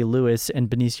Daniel Day-Lewis and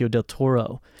Benicio del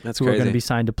Toro who were going to be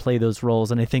signed to play those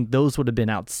roles. And I think those would have been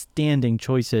outstanding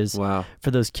choices for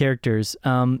those characters.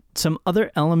 Some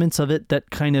other elements of it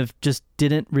that kind of just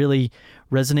didn't really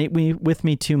resonate with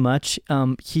me too much.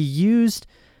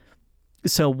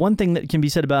 So one thing that can be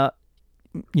said about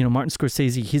Martin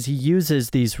Scorsese, he uses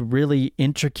these really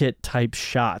intricate type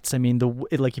shots. I mean,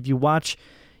 if you watch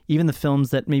even the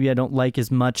films that maybe I don't like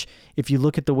as much, if you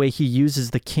look at the way he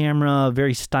uses the camera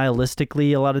very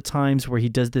stylistically a lot of times, where he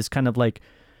does this kind of like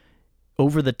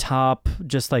over the top,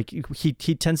 just like he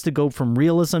tends to go from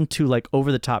realism to like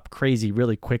over the top crazy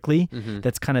really quickly.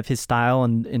 That's kind of his style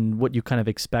and what you kind of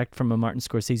expect from a Martin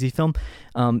Scorsese film.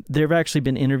 There have actually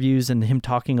been interviews and him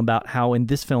talking about how in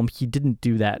this film he didn't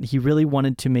do that. He really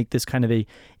wanted to make this kind of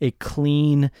a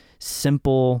clean,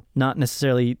 simple, not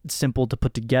necessarily simple to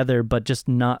put together, but just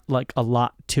not like a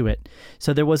lot to it.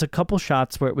 So there was a couple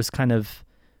shots where it was kind of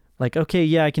like, okay,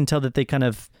 yeah, I can tell that they kind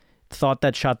of thought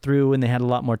that shot through and they had a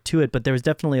lot more to it, but there was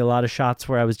definitely a lot of shots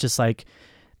where I was just like,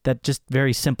 that just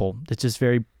very simple. It's just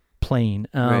very plain.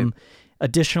 Right.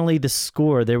 Additionally, the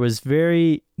score, there's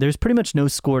pretty much no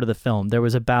score to the film. There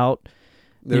was about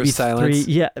maybe silence.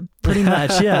 yeah, pretty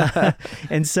much. Yeah.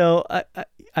 And so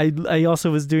I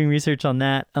also was doing research on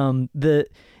that. The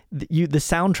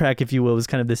soundtrack, if you will, is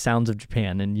kind of the sounds of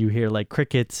Japan, and you hear like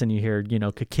crickets and you hear,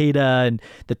 cicada and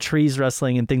the trees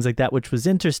rustling and things like that, which was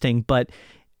interesting. But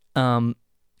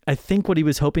I think what he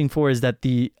was hoping for is that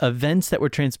the events that were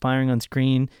transpiring on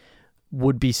screen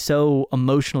would be so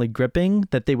emotionally gripping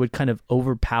that they would kind of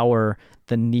overpower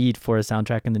the need for a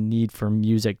soundtrack and the need for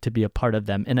music to be a part of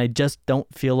them. And I just don't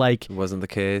feel like It wasn't the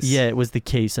case. Yeah, it was the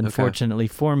case, unfortunately,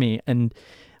 for me. And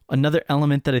another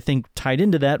element that I think tied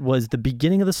into that was the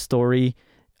beginning of the story.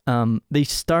 They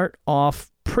start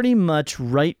off pretty much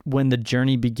right when the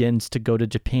journey begins to go to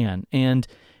Japan. And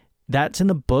that's in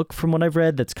the book from what I've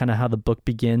read. That's kind of how the book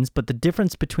begins. But the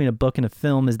difference between a book and a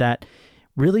film is that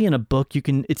really in a book,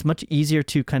 it's much easier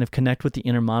to kind of connect with the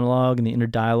inner monologue and the inner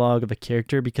dialogue of a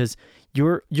character because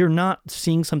you're not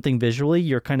seeing something visually.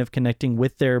 You're kind of connecting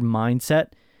with their mindset.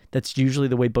 That's usually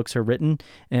the way books are written.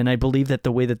 And I believe that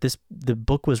the way that the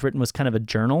book was written was kind of a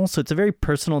journal. So it's a very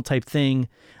personal type thing.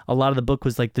 A lot of the book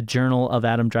was like the journal of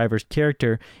Adam Driver's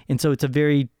character. And so it's a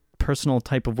very personal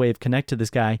type of way of connect to this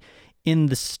guy. In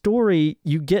the story,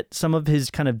 you get some of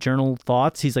his kind of journal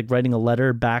thoughts. He's like writing a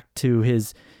letter back to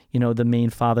his, the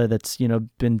main father that's,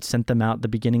 been sent them out at the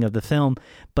beginning of the film.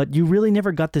 But you really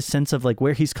never got this sense of like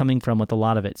where he's coming from with a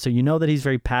lot of it. So you know that he's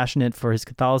very passionate for his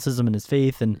Catholicism and his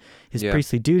faith and his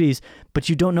priestly duties, but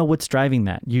you don't know what's driving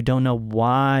that. You don't know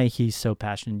why he's so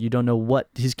passionate. You don't know what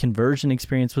his conversion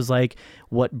experience was like,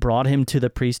 what brought him to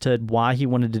the priesthood, why he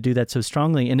wanted to do that so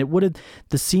strongly. And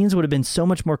the scenes would have been so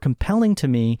much more compelling to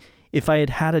me if I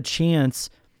had a chance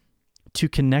to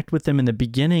connect with them in the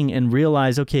beginning and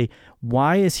realize, okay,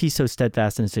 why is he so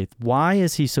steadfast in his faith? Why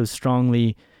is he so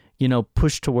strongly,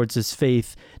 pushed towards his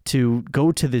faith to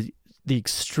go to the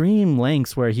extreme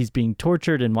lengths where he's being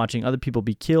tortured and watching other people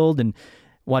be killed and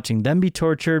watching them be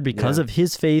tortured because of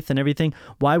his faith and everything?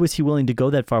 Why was he willing to go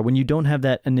that far? When you don't have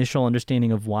that initial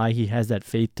understanding of why he has that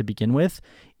faith to begin with,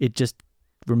 it just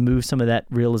removes some of that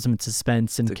realism and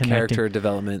suspense and connecting. Character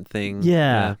development thing.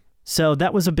 Yeah. So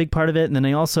that was a big part of it. And then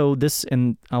I also,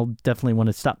 and I'll definitely want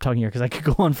to stop talking here because I could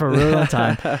go on for a really long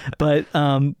time, but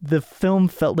the film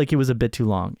felt like it was a bit too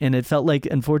long. And it felt like,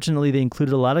 unfortunately, they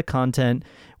included a lot of content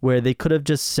where they could have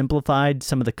just simplified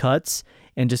some of the cuts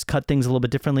and just cut things a little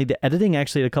bit differently. The editing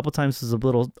actually a couple times was a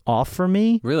little off for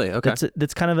me. Really? Okay.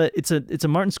 That's kind of it's a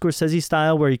Martin Scorsese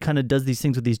style where he kind of does these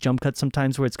things with these jump cuts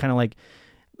sometimes where it's kind of like,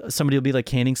 somebody will be like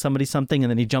handing somebody something and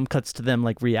then he jump cuts to them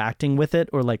like reacting with it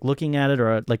or like looking at it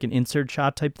or like an insert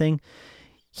shot type thing.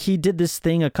 He did this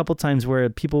thing a couple times where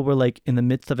people were like in the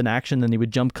midst of an action, then he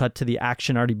would jump cut to the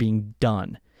action already being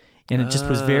done. And it just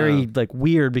was very like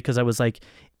weird because I was like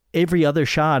every other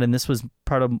shot, and this was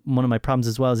part of one of my problems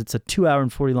as well, is it's a 2 hour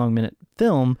and 40 long minute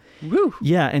film. Woo.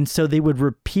 Yeah. And so they would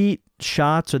repeat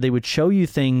shots or they would show you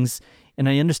things. And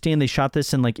I understand they shot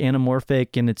this in like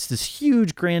anamorphic and it's this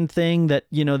huge grand thing that,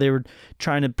 they were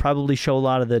trying to probably show a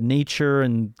lot of the nature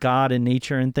and God and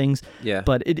nature and things. Yeah.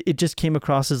 But it just came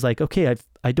across as like, okay,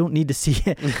 I don't need to see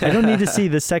it. I don't need to see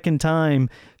the second time,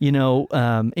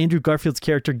 Andrew Garfield's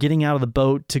character getting out of the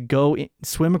boat to go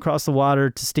swim across the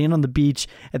water, to stand on the beach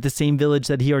at the same village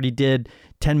that he already did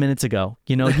 10 minutes ago.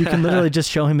 You can literally just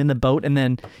show him in the boat and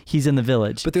then he's in the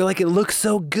village. But they're like, it looks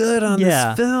so good on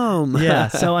this film. Yeah.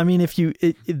 So, I mean,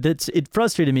 it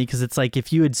frustrated me because it's like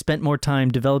if you had spent more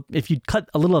time if you'd cut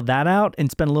a little of that out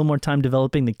and spent a little more time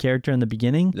developing the character in the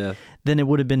beginning, then it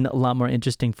would have been a lot more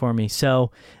interesting for me.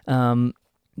 So,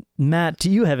 Matt,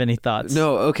 do you have any thoughts?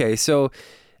 No. Okay. So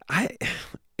I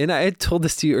had told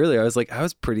this to you earlier. I was like, I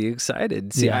was pretty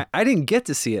excited. See, I didn't get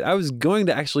to see it. I was going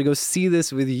to actually go see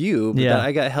this with you, but then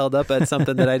I got held up at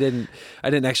something that I didn't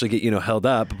actually get, held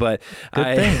up, but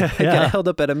I got held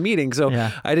up at a meeting. So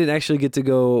I didn't actually get to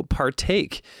go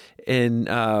partake in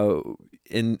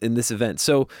this event.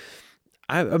 So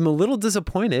I'm a little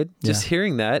disappointed just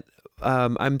hearing that.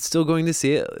 I'm still going to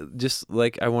see it. Just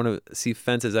like I want to see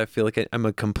Fences. I feel like I'm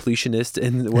a completionist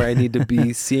in where I need to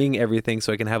be seeing everything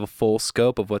so I can have a full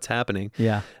scope of what's happening.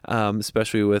 Yeah.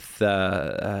 Especially with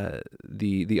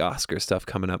the Oscar stuff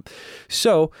coming up.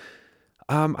 So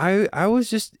I was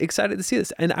just excited to see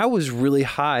this, and I was really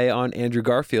high on Andrew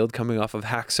Garfield coming off of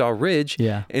Hacksaw Ridge.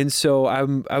 Yeah. And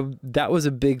so that was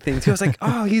a big thing too. I was like,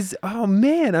 oh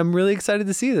man, I'm really excited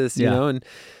to see this, you know? And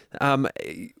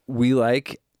we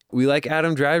like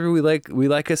Adam Driver. We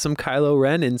like us some Kylo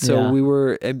Ren. And so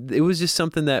it was just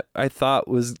something that I thought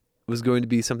was going to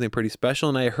be something pretty special.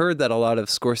 And I heard that a lot of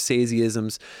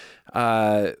Scorsese-isms,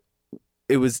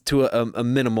 it was to a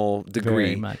minimal degree,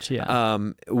 very much, yeah.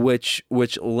 Which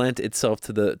lent itself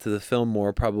to the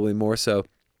film probably more so.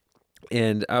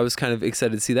 And I was kind of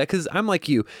excited to see that because I'm like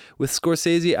you with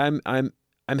Scorsese.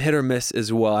 I'm hit or miss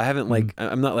as well. I haven't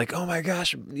I'm not like, oh my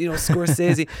gosh,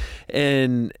 Scorsese,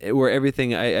 and where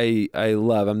everything I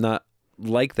love. I'm not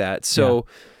like that. So,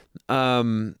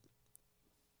 I'm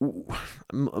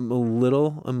a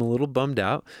little bummed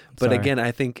out, but Sorry. again,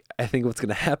 I think what's going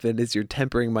to happen is you're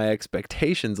tempering my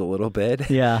expectations a little bit.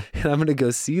 Yeah. And I'm going to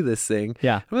go see this thing.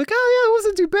 Yeah. I'm like, oh yeah, it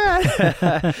wasn't too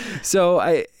bad. So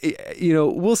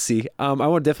we'll see.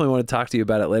 I definitely want to talk to you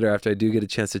about it later after I do get a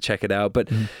chance to check it out. But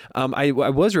I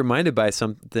was reminded by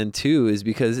something too, is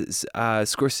because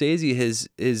Scorsese has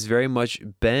very much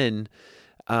been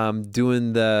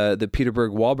doing the Peter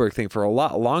Berg Wahlberg thing for a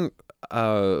lot longer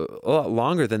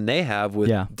than they have with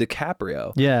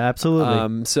DiCaprio. Yeah,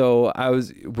 absolutely. So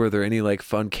were there any like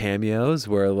fun cameos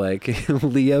where like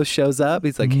Leo shows up?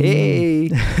 He's like,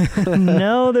 hey.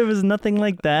 No, there was nothing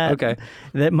like that. Okay.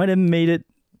 That might have made it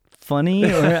funny,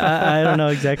 or I don't know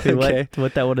exactly Okay.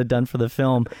 what that would have done for the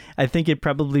film. I think it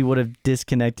probably would have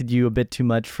disconnected you a bit too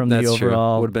much from That's the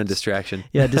overall. True. Would have been distraction.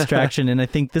 Yeah, distraction. And I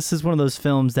think this is one of those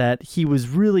films that he was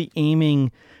really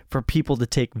aiming for people to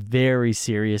take very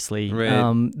seriously.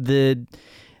 Right.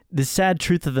 The sad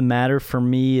truth of the matter for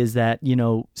me is that,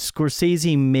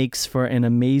 Scorsese makes for an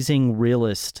amazing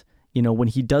realist. When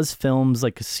he does films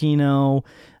like Casino,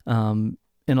 in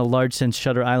a large sense,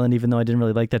 Shutter Island, even though I didn't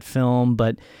really like that film,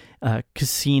 but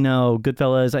Casino,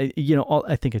 Goodfellas, I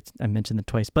think I mentioned it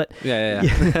twice, but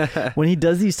Yeah. when he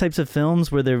does these types of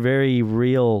films where they're very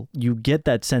real, you get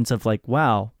that sense of like,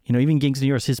 wow, even Gangs of New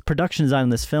York, his production design on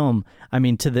this film, I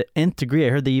mean, to the nth degree. I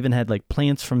heard they even had like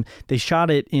plants they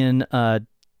shot it in,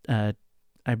 they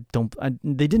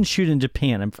didn't shoot in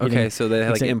Japan. I'm forgetting. Okay, so they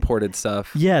had like imported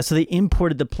stuff. Yeah, so they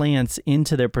imported the plants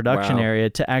into their production Wow. area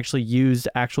to actually use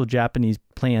actual Japanese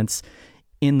plants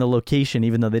in the location,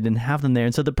 even though they didn't have them there.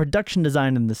 And so the production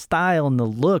design and the style and the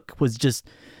look was just,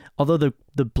 although the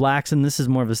blacks, and this is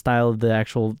more of a style of the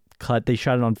actual cut, they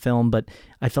shot it on film, but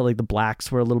I felt like the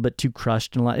blacks were a little bit too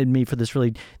crushed, and it made for this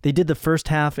really, they did the first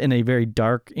half in a very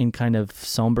dark and kind of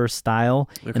somber style.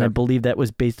 Okay. And I believe that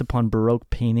was based upon Baroque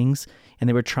paintings, and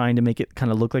they were trying to make it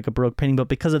kind of look like a Baroque painting, but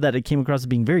because of that, it came across as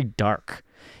being very dark.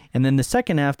 And then the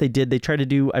second half they tried to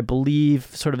do, I believe,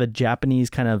 sort of a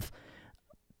Japanese kind of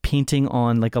painting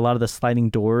on like a lot of the sliding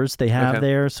doors they have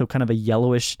there, so kind of a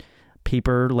yellowish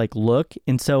paper like look.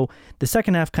 And so the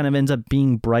second half kind of ends up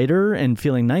being brighter and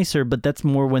feeling nicer, but that's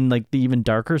more when like the even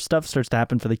darker stuff starts to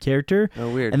happen for the character.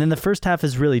 Oh, weird. And then the first half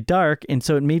is really dark, and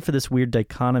so it made for this weird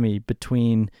dichotomy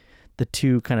between the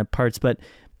two kind of parts, but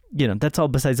that's all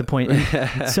besides the point.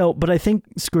 But I think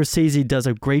Scorsese does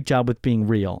a great job with being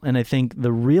real, and I think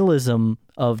the realism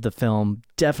of the film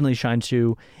definitely shines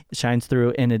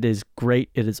through, and it is great.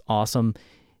 It is awesome.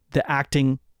 The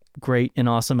acting, great and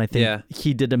awesome. I think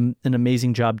he did an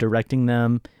amazing job directing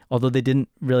them, although they didn't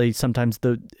really sometimes,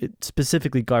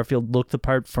 specifically Garfield looked the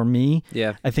part for me.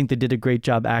 Yeah. I think they did a great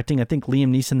job acting. I think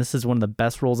Liam Neeson, this is one of the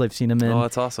best roles I've seen him in. Oh,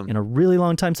 that's awesome. In a really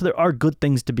long time. So there are good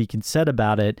things to be said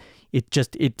about it.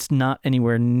 It's not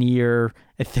anywhere near,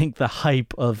 I think, the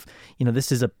hype of,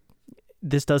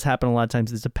 this does happen a lot of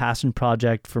times. It's a passion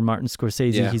project for Martin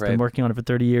Scorsese. Yeah, He's right. been working on it for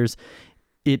 30 years.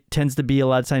 It tends to be a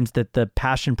lot of times that the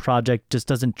passion project just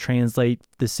doesn't translate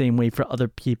the same way for other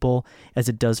people as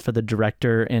it does for the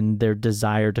director and their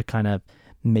desire to kind of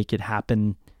make it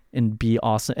happen and be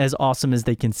awesome as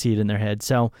they can see it in their head.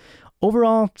 So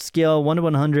overall scale 1 to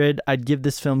 100, I'd give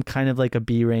this film kind of like a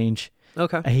B range.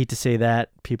 Okay. I hate to say that.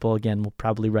 People, again, will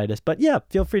probably write us. But yeah,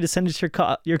 feel free to send us your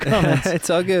comments. It's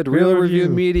all good. Real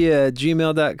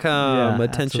RealReviewMedia@gmail.com. Yeah,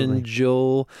 Attention, absolutely.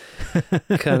 Joel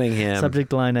Cunningham.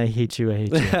 Subject line, I hate you.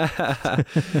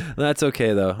 That's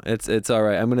okay, though. It's all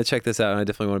right. I'm going to check this out, and I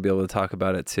definitely want to be able to talk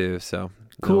about it, too. So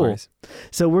Cool. worries.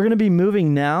 So we're going to be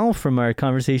moving now from our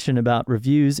conversation about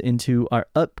reviews into our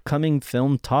upcoming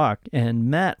film talk. And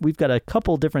Matt, we've got a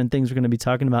couple different things we're going to be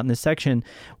talking about in this section.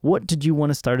 What did you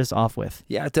want to start us off with?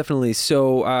 Yeah, definitely.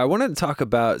 So I wanted to talk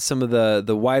about some of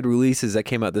the wide releases that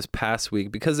came out this past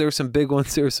week, because there were some big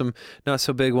ones, there were some not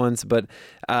so big ones, but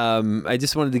I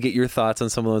just wanted to get your thoughts on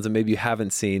some of the ones that maybe you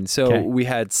haven't seen. So we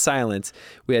had Silence,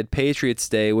 we had Patriots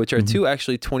Day, which are two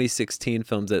actually 2016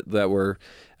 films that were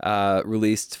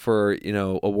released for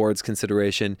awards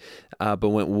consideration, but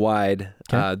went wide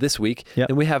this week. Yep.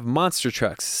 Then we have Monster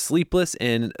Trucks, Sleepless,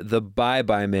 and The Bye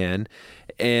Bye Man.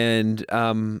 And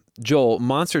Joel,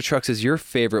 Monster Trucks is your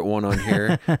favorite one on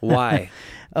here. Why?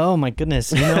 Oh my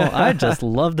goodness. I just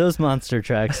love those monster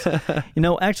trucks.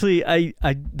 Actually, I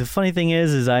the funny thing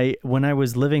is when I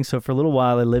was living, so for a little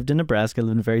while, I lived in Nebraska, I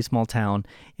lived in a very small town,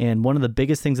 and one of the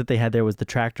biggest things that they had there was the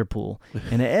tractor pool.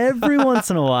 And every once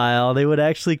in a while, they would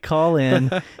actually call in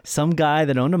some guy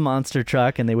that owned a monster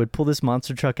truck, and they would pull this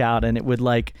monster truck out, and it would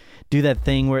like do that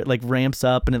thing where it like ramps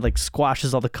up and it like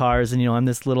squashes all the cars, and I'm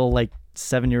this little like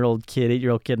 7-year-old kid,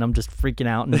 8-year-old kid, and I'm just freaking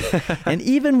out. And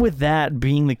even with that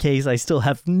being the case, I still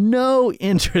have no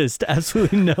interest,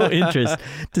 absolutely no interest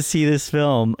to see this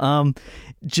film.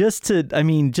 Just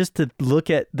to look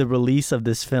at the release of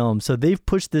this film. So they've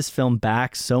pushed this film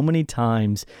back so many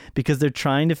times because they're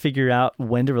trying to figure out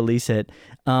when to release it,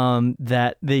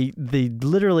 that they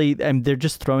literally, they're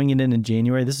just throwing it in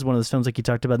January. This is one of those films like you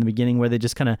talked about in the beginning where they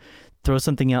just kind of throw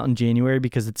something out in January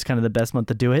because it's kind of the best month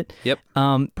to do it. Yep.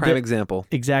 Prime example.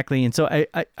 Exactly. And so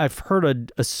I've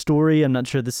heard a story. I'm not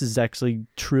sure this is actually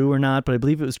true or not, but I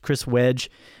believe it was Chris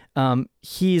Wedge.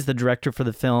 He's the director for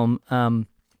the film.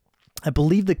 I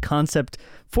believe the concept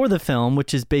for the film,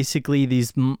 which is basically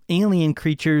these alien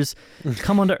creatures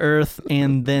come onto Earth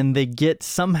and then they get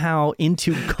somehow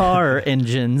into car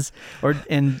engines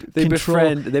They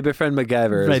befriend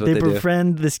MacGyver. Right, they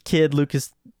befriend this kid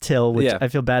Lucas Till, which I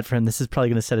feel bad for him. This is probably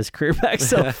going to set his career back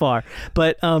so far.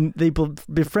 But they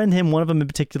befriend him, one of them in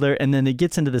particular, and then it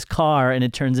gets into this car and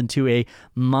it turns into a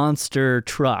monster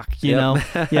truck. You know,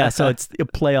 so it's a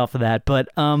play off of that. But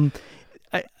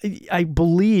I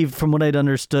believe, from what I'd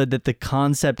understood, that the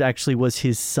concept actually was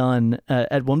his son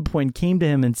at one point came to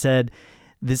him and said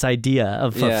this idea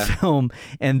of a film,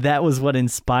 and that was what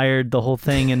inspired the whole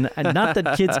thing. And not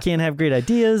that kids can't have great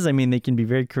ideas. I mean, they can be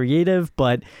very creative,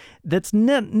 but that's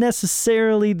not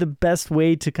necessarily the best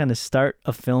way to kind of start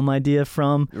a film idea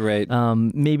from. Right.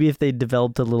 Maybe if they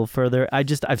developed a little further.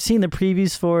 I've seen the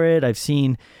previews for it. I've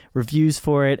seen reviews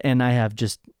for it, and I have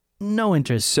just no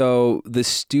interest. So the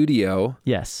studio,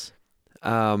 yes,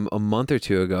 a month or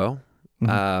two ago,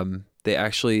 they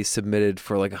actually submitted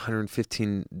for like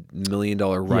 $115 million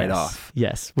write-off.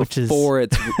 Yes,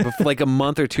 it's like a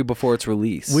month or two before its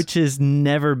release. Which has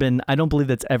never been, I don't believe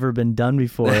that's ever been done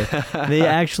before. They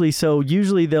actually, so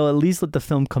usually they'll at least let the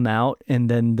film come out and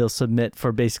then they'll submit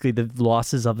for basically the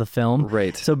losses of the film.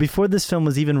 Right. So before this film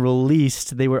was even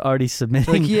released, they were already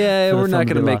submitting. Like, we're not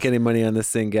going to make any money on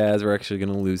this thing, guys. We're actually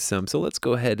going to lose some. So let's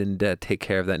go ahead and take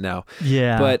care of that now.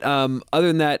 Yeah. But other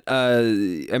than that,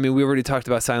 we already talked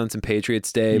about Silence and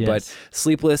Patriots Day, but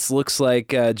Sleepless looks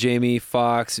like Jamie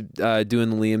Foxx doing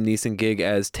the Liam Neeson gig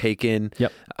as Taken.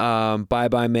 Yep. Bye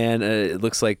Bye Man, it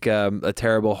looks like a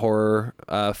terrible horror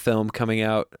film coming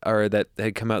out, or that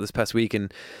had come out this past week,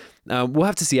 and we'll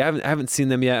have to see. I haven't seen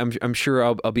them yet. I'm sure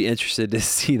I'll be interested to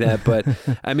see that. But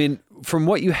I mean, from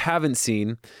what you haven't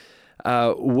seen,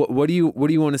 what do you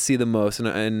want to see the most?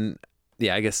 And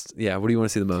I guess what do you want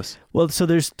to see the most? Well, so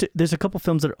there's a couple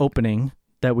films that are opening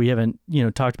that we haven't,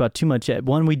 talked about too much yet.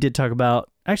 One we did talk about.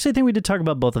 Actually, I think we did talk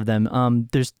about both of them.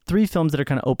 There's 3 films that are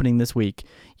kind of opening this week.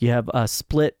 You have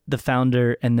Split, The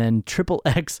Founder, and then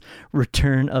XXX,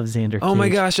 Return of Xander Cage. Oh my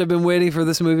gosh, I've been waiting for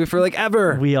this movie for like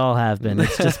ever. We all have been.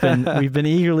 It's just been, we've been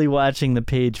eagerly watching the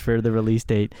page for the release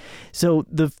date. So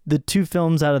the 2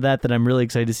 films out of that I'm really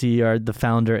excited to see are The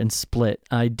Founder and Split.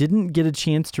 I didn't get a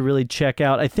chance to really check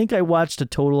out. I think I watched a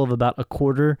total of about a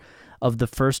quarter of the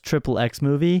first XXX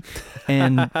movie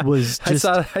and was just...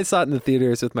 I saw it in the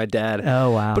theaters with my dad. Oh,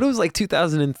 wow. But it was like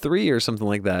 2003 or something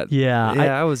like that. Yeah.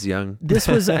 I was young. This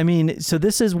was, so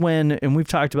this is when, and we've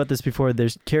talked about this before,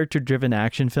 there's character-driven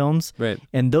action films. Right.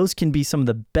 And those can be some of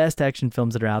the best action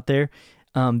films that are out there.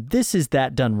 This is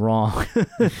that done wrong.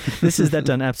 This is that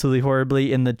done absolutely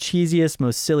horribly in the cheesiest,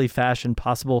 most silly fashion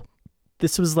possible.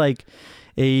 This was like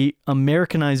a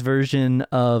Americanized version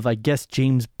of, I guess,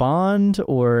 James Bond,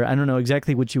 or I don't know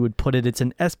exactly what you would put it. It's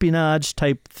an espionage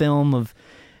type film of,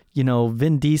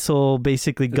 Vin Diesel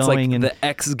basically going like and the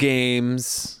X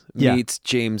Games meets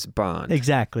James Bond.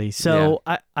 Exactly. So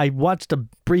I watched a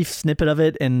brief snippet of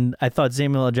it, and I thought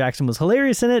Samuel L. Jackson was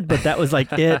hilarious in it, but that was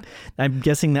like it. I'm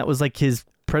guessing that was like his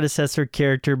predecessor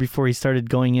character before he started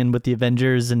going in with the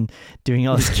Avengers and doing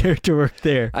all his character work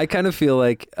there. I kind of feel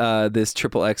like this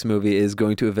XXX movie is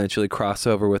going to eventually cross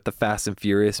over with the Fast and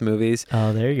Furious movies.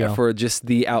 Oh, there you go. For just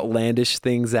the outlandish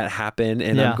things that happen.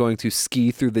 And I'm going to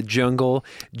ski through the jungle,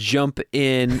 jump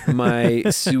in my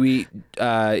sweet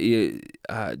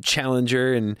Challenger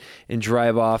and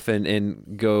drive off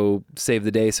and go save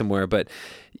the day somewhere. But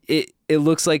it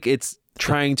looks like it's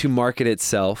trying to market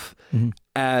itself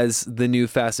as the new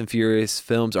Fast and Furious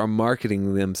films are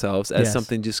marketing themselves as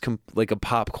something just like a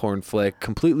popcorn flick,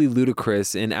 completely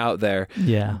ludicrous and out there.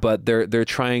 Yeah. But they're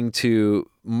trying to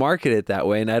market it that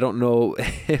way, and I don't know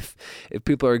if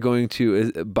people are going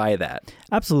to buy that.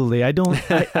 Absolutely.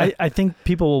 I think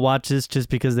people will watch this just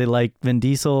because they like Vin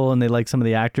Diesel and they like some of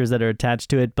the actors that are attached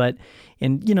to it. But,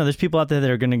 and there's people out there that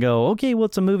are going to go, okay, well,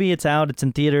 it's a movie, it's out, it's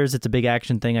in theaters, it's a big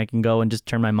action thing, I can go and just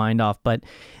turn my mind off. But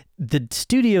the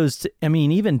studios, I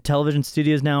mean, even television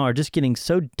studios now are just getting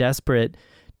so desperate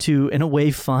to, in a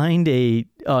way, find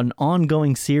an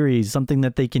ongoing series, something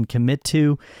that they can commit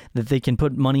to, that they can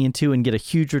put money into and get a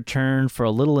huge return for a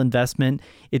little investment.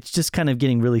 It's just kind of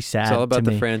getting really sad. It's all about to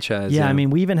the me. franchise. Yeah, I mean,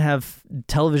 we even have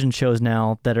television shows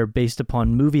now that are based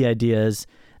upon movie ideas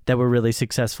that were really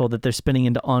successful that they're spinning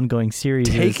into ongoing series.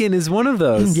 Taken is one of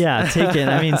those. Yeah, Taken.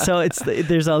 I mean, so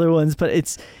there's other ones, but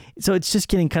it's just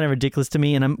getting kind of ridiculous to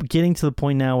me, and I'm getting to the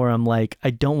point now where I'm like,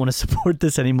 I don't want to support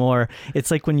this anymore.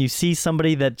 It's like when you see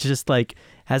somebody that just like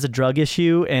has a drug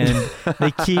issue and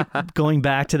they keep going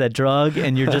back to that drug,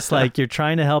 and you're just like, you're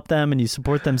trying to help them and you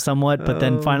support them somewhat, but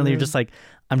then finally you're just like,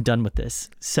 I'm done with this.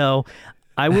 So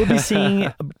I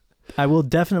will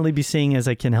definitely be seeing as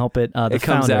I can help it. It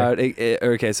comes out.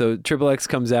 Okay, so XXX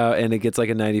comes out and it gets like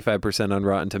a 95% on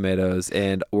Rotten Tomatoes,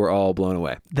 and we're all blown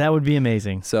away. That would be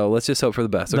amazing. So let's just hope for the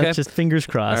best. Okay, let's just fingers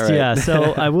crossed. Right. Yeah.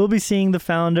 So I will be seeing The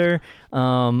Founder.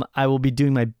 I will be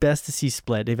doing my best to see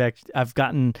Split.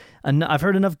 I've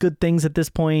heard enough good things at this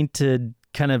point to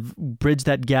kind of bridge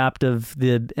that gap of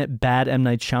the bad M.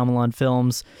 Night Shyamalan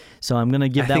films. So I'm going to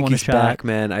give that one a shot. I think he's back,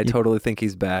 man. I totally think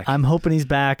he's back. I'm hoping he's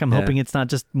back. I'm hoping it's not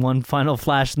just one final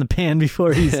flash in the pan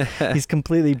before he's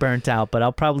completely burnt out, but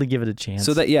I'll probably give it a chance.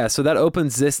 So that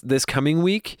opens this coming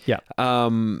week. Yeah.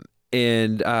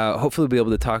 And hopefully we'll be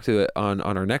able to talk to it on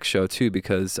our next show too,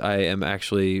 because I am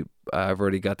actually I've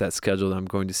already got that scheduled. I'm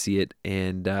going to see it,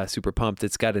 and super pumped.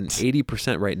 It's got an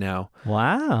 80% right now.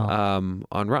 Wow.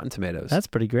 On Rotten Tomatoes. That's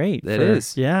pretty great. It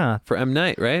is. Yeah. For M.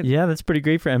 Night, right? Yeah, that's pretty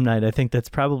great for M. Night. I think that's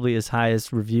probably as high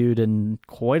as reviewed in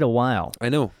quite a while. I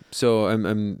know. So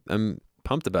I'm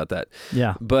pumped about that.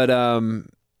 Yeah. But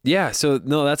yeah, so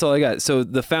no, that's all I got. So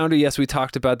The Founder, yes, we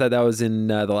talked about that. That was in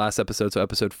the last episode, so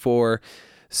episode 4.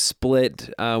 Split,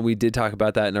 we did talk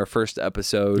about that in our first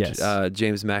episode. Yes.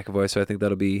 James McAvoy, so I think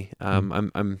that'll be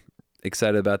I'm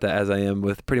excited about that, as I am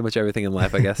with pretty much everything in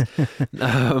life, I guess.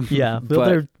 Yeah, but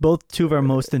they're both two of our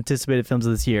most anticipated films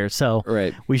of this year, so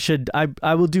right. We should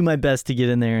I will do my best to get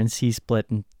in there and see Split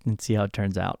and see how it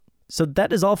turns out. So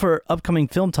that is all for upcoming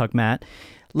film talk, Matt.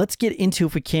 Let's get into,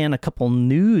 if we can, a couple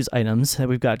news items that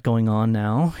we've got going on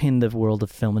now in the world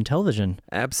of film and television.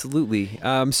 Absolutely.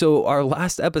 So our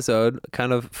last episode,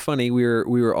 kind of funny, we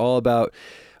were all about,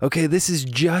 okay, this is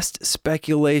just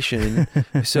speculation,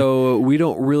 so we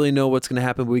don't really know what's going to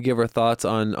happen, but we give our thoughts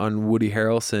on Woody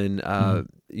Harrelson,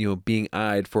 being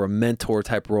eyed for a mentor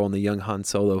type role in the young Han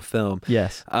Solo film.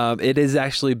 Yes. It has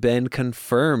actually been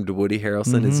confirmed Woody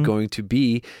Harrelson is going to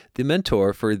be the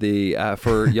mentor for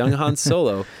young Han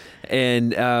Solo,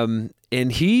 and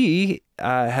he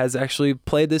has actually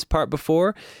played this part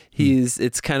before.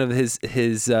 It's kind of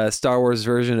his Star Wars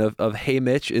version of Hey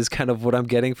Mitch is kind of what I'm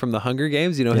getting from the Hunger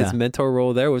Games. His mentor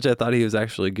role there, which I thought he was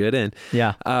actually good in.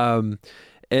 Yeah.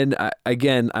 And I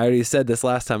already said this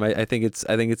last time. I think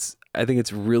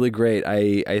it's really great.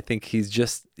 I think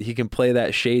he can play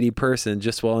that shady person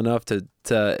just well enough to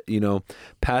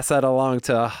pass that along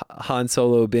to Han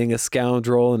Solo being a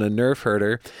scoundrel and a nerf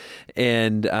herder,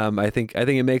 and I think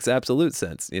it makes absolute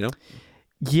sense.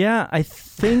 Yeah, I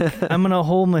think I'm gonna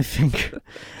hold my finger.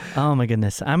 Oh my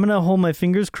goodness, I'm gonna hold my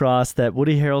fingers crossed that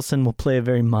Woody Harrelson will play a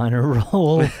very minor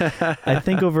role. I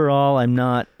think overall, I'm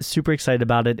not super excited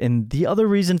about it, and the other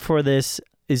reason for this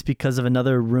is because of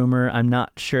another rumor. I'm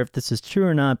not sure if this is true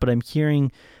or not, but I'm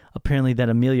hearing apparently that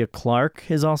Emilia Clarke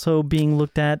is also being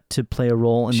looked at to play a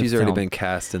role in the film. She's already been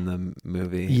cast in the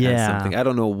movie. Yeah. Something. I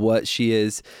don't know what she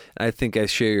is. I think I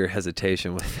share your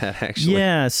hesitation with that, actually.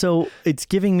 Yeah, so it's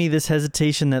giving me this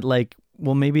hesitation that, like,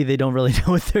 well, maybe they don't really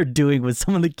know what they're doing with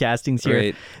some of the castings here,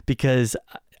 Right. because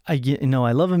I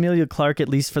love Emilia Clarke, at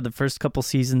least for the first couple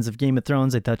seasons of Game of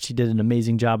Thrones. I thought she did an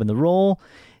amazing job in the role.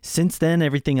 Since then,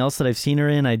 everything else that I've seen her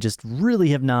in, I just really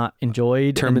have not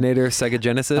enjoyed. Terminator, Sega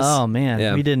Genesis. Oh man,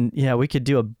 Yeah. we could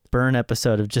do a burn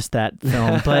episode of just that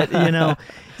film, but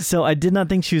so I did not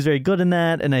think she was very good in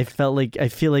that, and I feel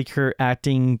like her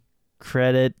acting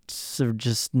credits are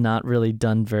just not really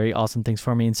done very awesome things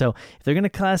for me. And so if they're gonna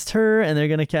cast her and they're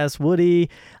gonna cast Woody,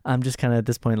 I'm just kind of at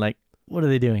this point like, what are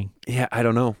they doing? Yeah, I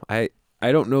don't know. I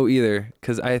don't know either,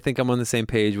 because I think I'm on the same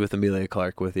page with Emilia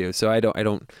Clarke with you. So I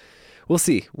don't. We'll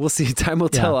see. Time will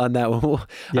tell on that one.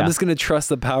 I'm just gonna trust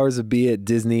the powers of be at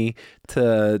Disney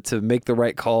to make the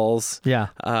right calls. Yeah.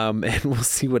 And we'll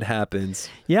see what happens.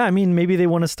 Yeah, I mean, maybe they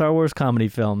want a Star Wars comedy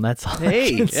film. That's all. Hey, I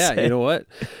can yeah, say. you know what?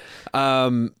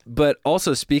 But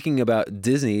also speaking about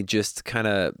Disney, just kind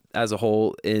of as a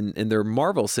whole in their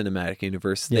Marvel Cinematic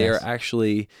Universe, they are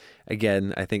actually,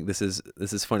 again, I think this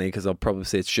is funny because I'll probably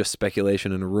say it's just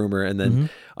speculation and a rumor, and then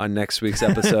on next week's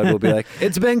episode we'll be like,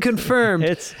 it's been confirmed.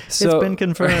 It's been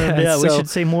confirmed. Yeah, we should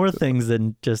say more things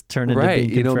than just turn into being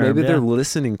confirmed. Maybe they're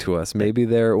listening to us. Maybe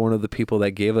they're one of the people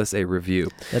that gave us a review.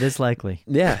 That is likely.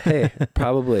 Yeah, hey,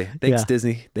 probably. Thanks,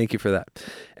 Disney. Thank you for that.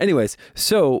 Anyways,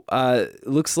 so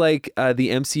looks like the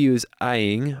MCU is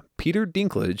eyeing Peter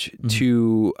Dinklage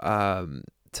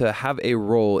to have a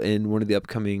role in one of the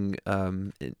upcoming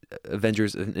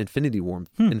Avengers Infinity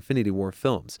War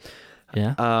films.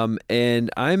 Yeah. And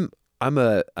I'm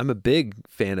a big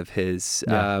fan of his,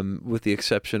 with the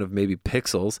exception of maybe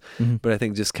Pixels, but I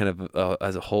think just kind of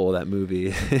as a whole, that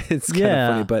movie, it's kind of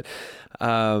funny. But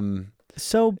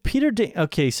so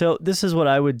so this is what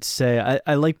I would say.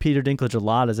 I like Peter Dinklage a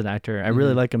lot as an actor. I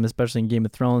really like him, especially in Game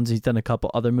of Thrones. He's done a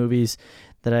couple other movies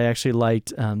that I actually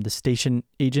liked. The Station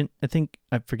Agent,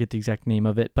 I forget the exact name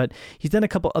of it, but he's done a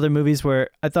couple other movies where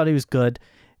I thought he was good.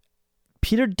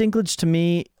 Peter Dinklage to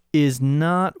me is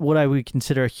not what I would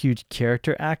consider a huge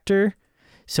character actor.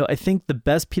 So I think the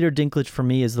best Peter Dinklage for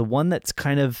me is the one that's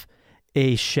kind of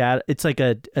a shadow. It's like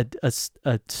a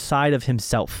side of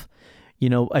himself.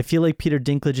 I feel like Peter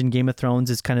Dinklage in Game of Thrones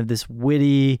is kind of this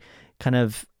witty, kind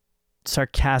of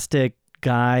sarcastic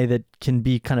guy that can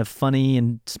be kind of funny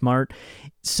and smart.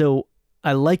 So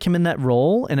I like him in that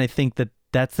role, and I think that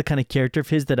that's the kind of character of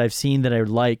his that I've seen that I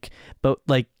like. But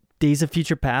like Days of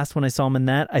Future Past, when I saw him in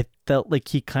that, I felt like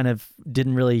he kind of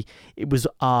didn't really, it was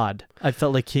odd. I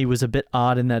felt like he was a bit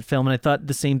odd in that film, and I thought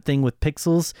the same thing with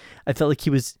Pixels. I felt like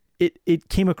he was, it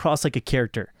came across like a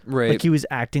character. Right. Like he was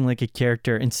acting like a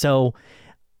character. And so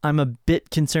I'm a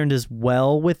bit concerned as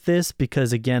well with this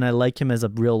because, again, I like him as a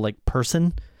real like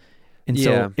person. And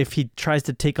so if he tries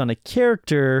to take on a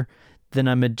character, then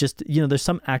there's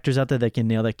some actors out there that can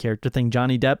nail that character thing.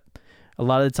 Johnny Depp, a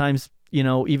lot of the times,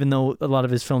 even though a lot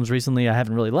of his films recently I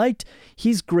haven't really liked,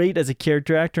 he's great as a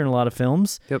character actor in a lot of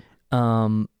films. Yep.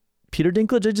 Peter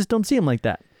Dinklage, I just don't see him like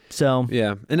that. So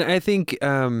yeah, and I think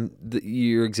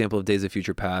your example of Days of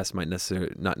Future Past might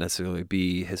not necessarily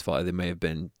be his fault. It may have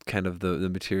been kind of the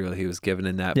material he was given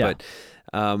in that. Yeah. But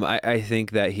I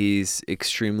think that he's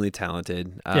extremely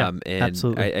talented. And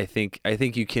absolutely. I think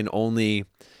you can only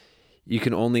it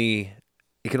can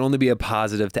only be a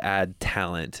positive to add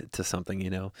talent to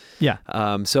something, Yeah.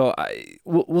 So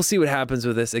we'll see what happens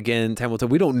with this. Again, time will tell.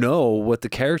 We don't know what the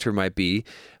character might be.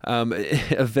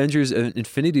 Avengers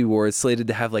Infinity War is slated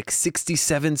to have like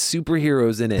 67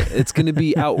 superheroes in it. It's going to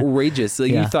be outrageous.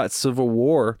 Like you thought Civil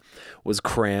War was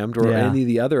crammed or any of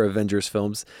the other Avengers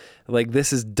films. Like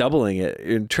this is doubling it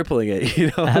and tripling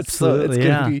it,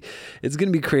 Absolutely, it's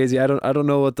gonna be crazy. I don't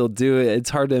know what they'll do. It's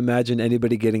hard to imagine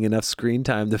anybody getting enough screen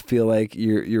time to feel like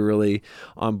you're really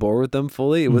on board with them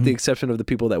fully, with the exception of the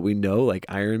people that we know, like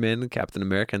Iron Man, Captain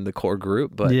America, and the core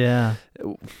group. But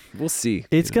we'll see.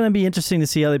 It's gonna be interesting to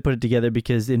see how they put it together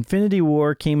because Infinity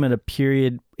War came at a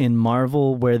period in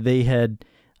Marvel where they had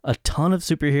a ton of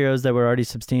superheroes that were already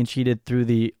substantiated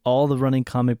through all the running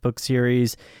comic book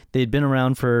series. They'd been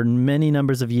around for many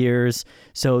numbers of years.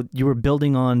 So you were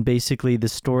building on basically the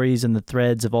stories and the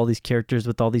threads of all these characters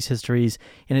with all these histories,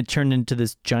 and it turned into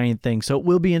this giant thing. So it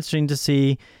will be interesting to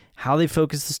see how they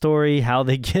focus the story, how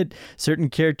they get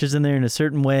certain characters in there in a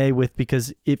certain way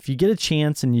because if you get a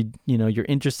chance and you're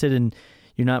interested and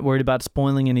you're not worried about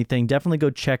spoiling anything, definitely go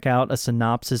check out a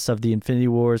synopsis of the Infinity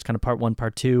Wars, kind of part 1,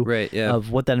 part 2,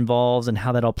 of what that involves and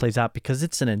how that all plays out, because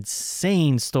it's an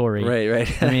insane story.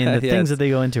 Right. I mean, the things that they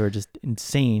go into are just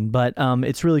insane, but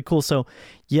it's really cool. So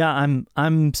yeah,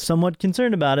 I'm somewhat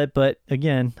concerned about it, but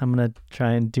again, I'm going to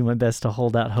try and do my best to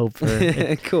hold out hope for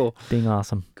it cool. being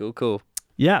awesome. Cool.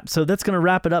 Yeah, so that's going to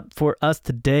wrap it up for us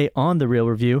today on The Real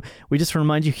Review. We just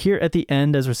remind you here at the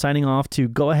end as we're signing off to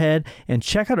go ahead and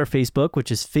check out our Facebook,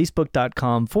 which is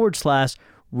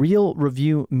facebook.com/Real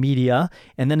Review Media.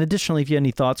 And then additionally, if you have any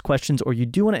thoughts, questions, or you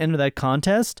do want to enter that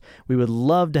contest, we would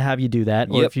love to have you do that.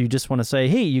 Or if you just want to say,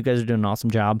 hey, you guys are doing an awesome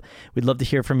job, we'd love to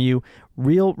hear from you.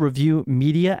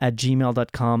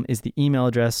 realreviewmedia@gmail.com is the email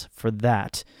address for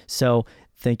that. So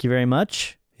thank you very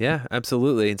much. Yeah,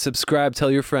 absolutely. And subscribe, tell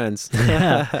your friends.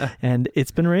 Yeah. And it's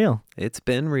been real. It's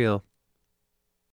been real.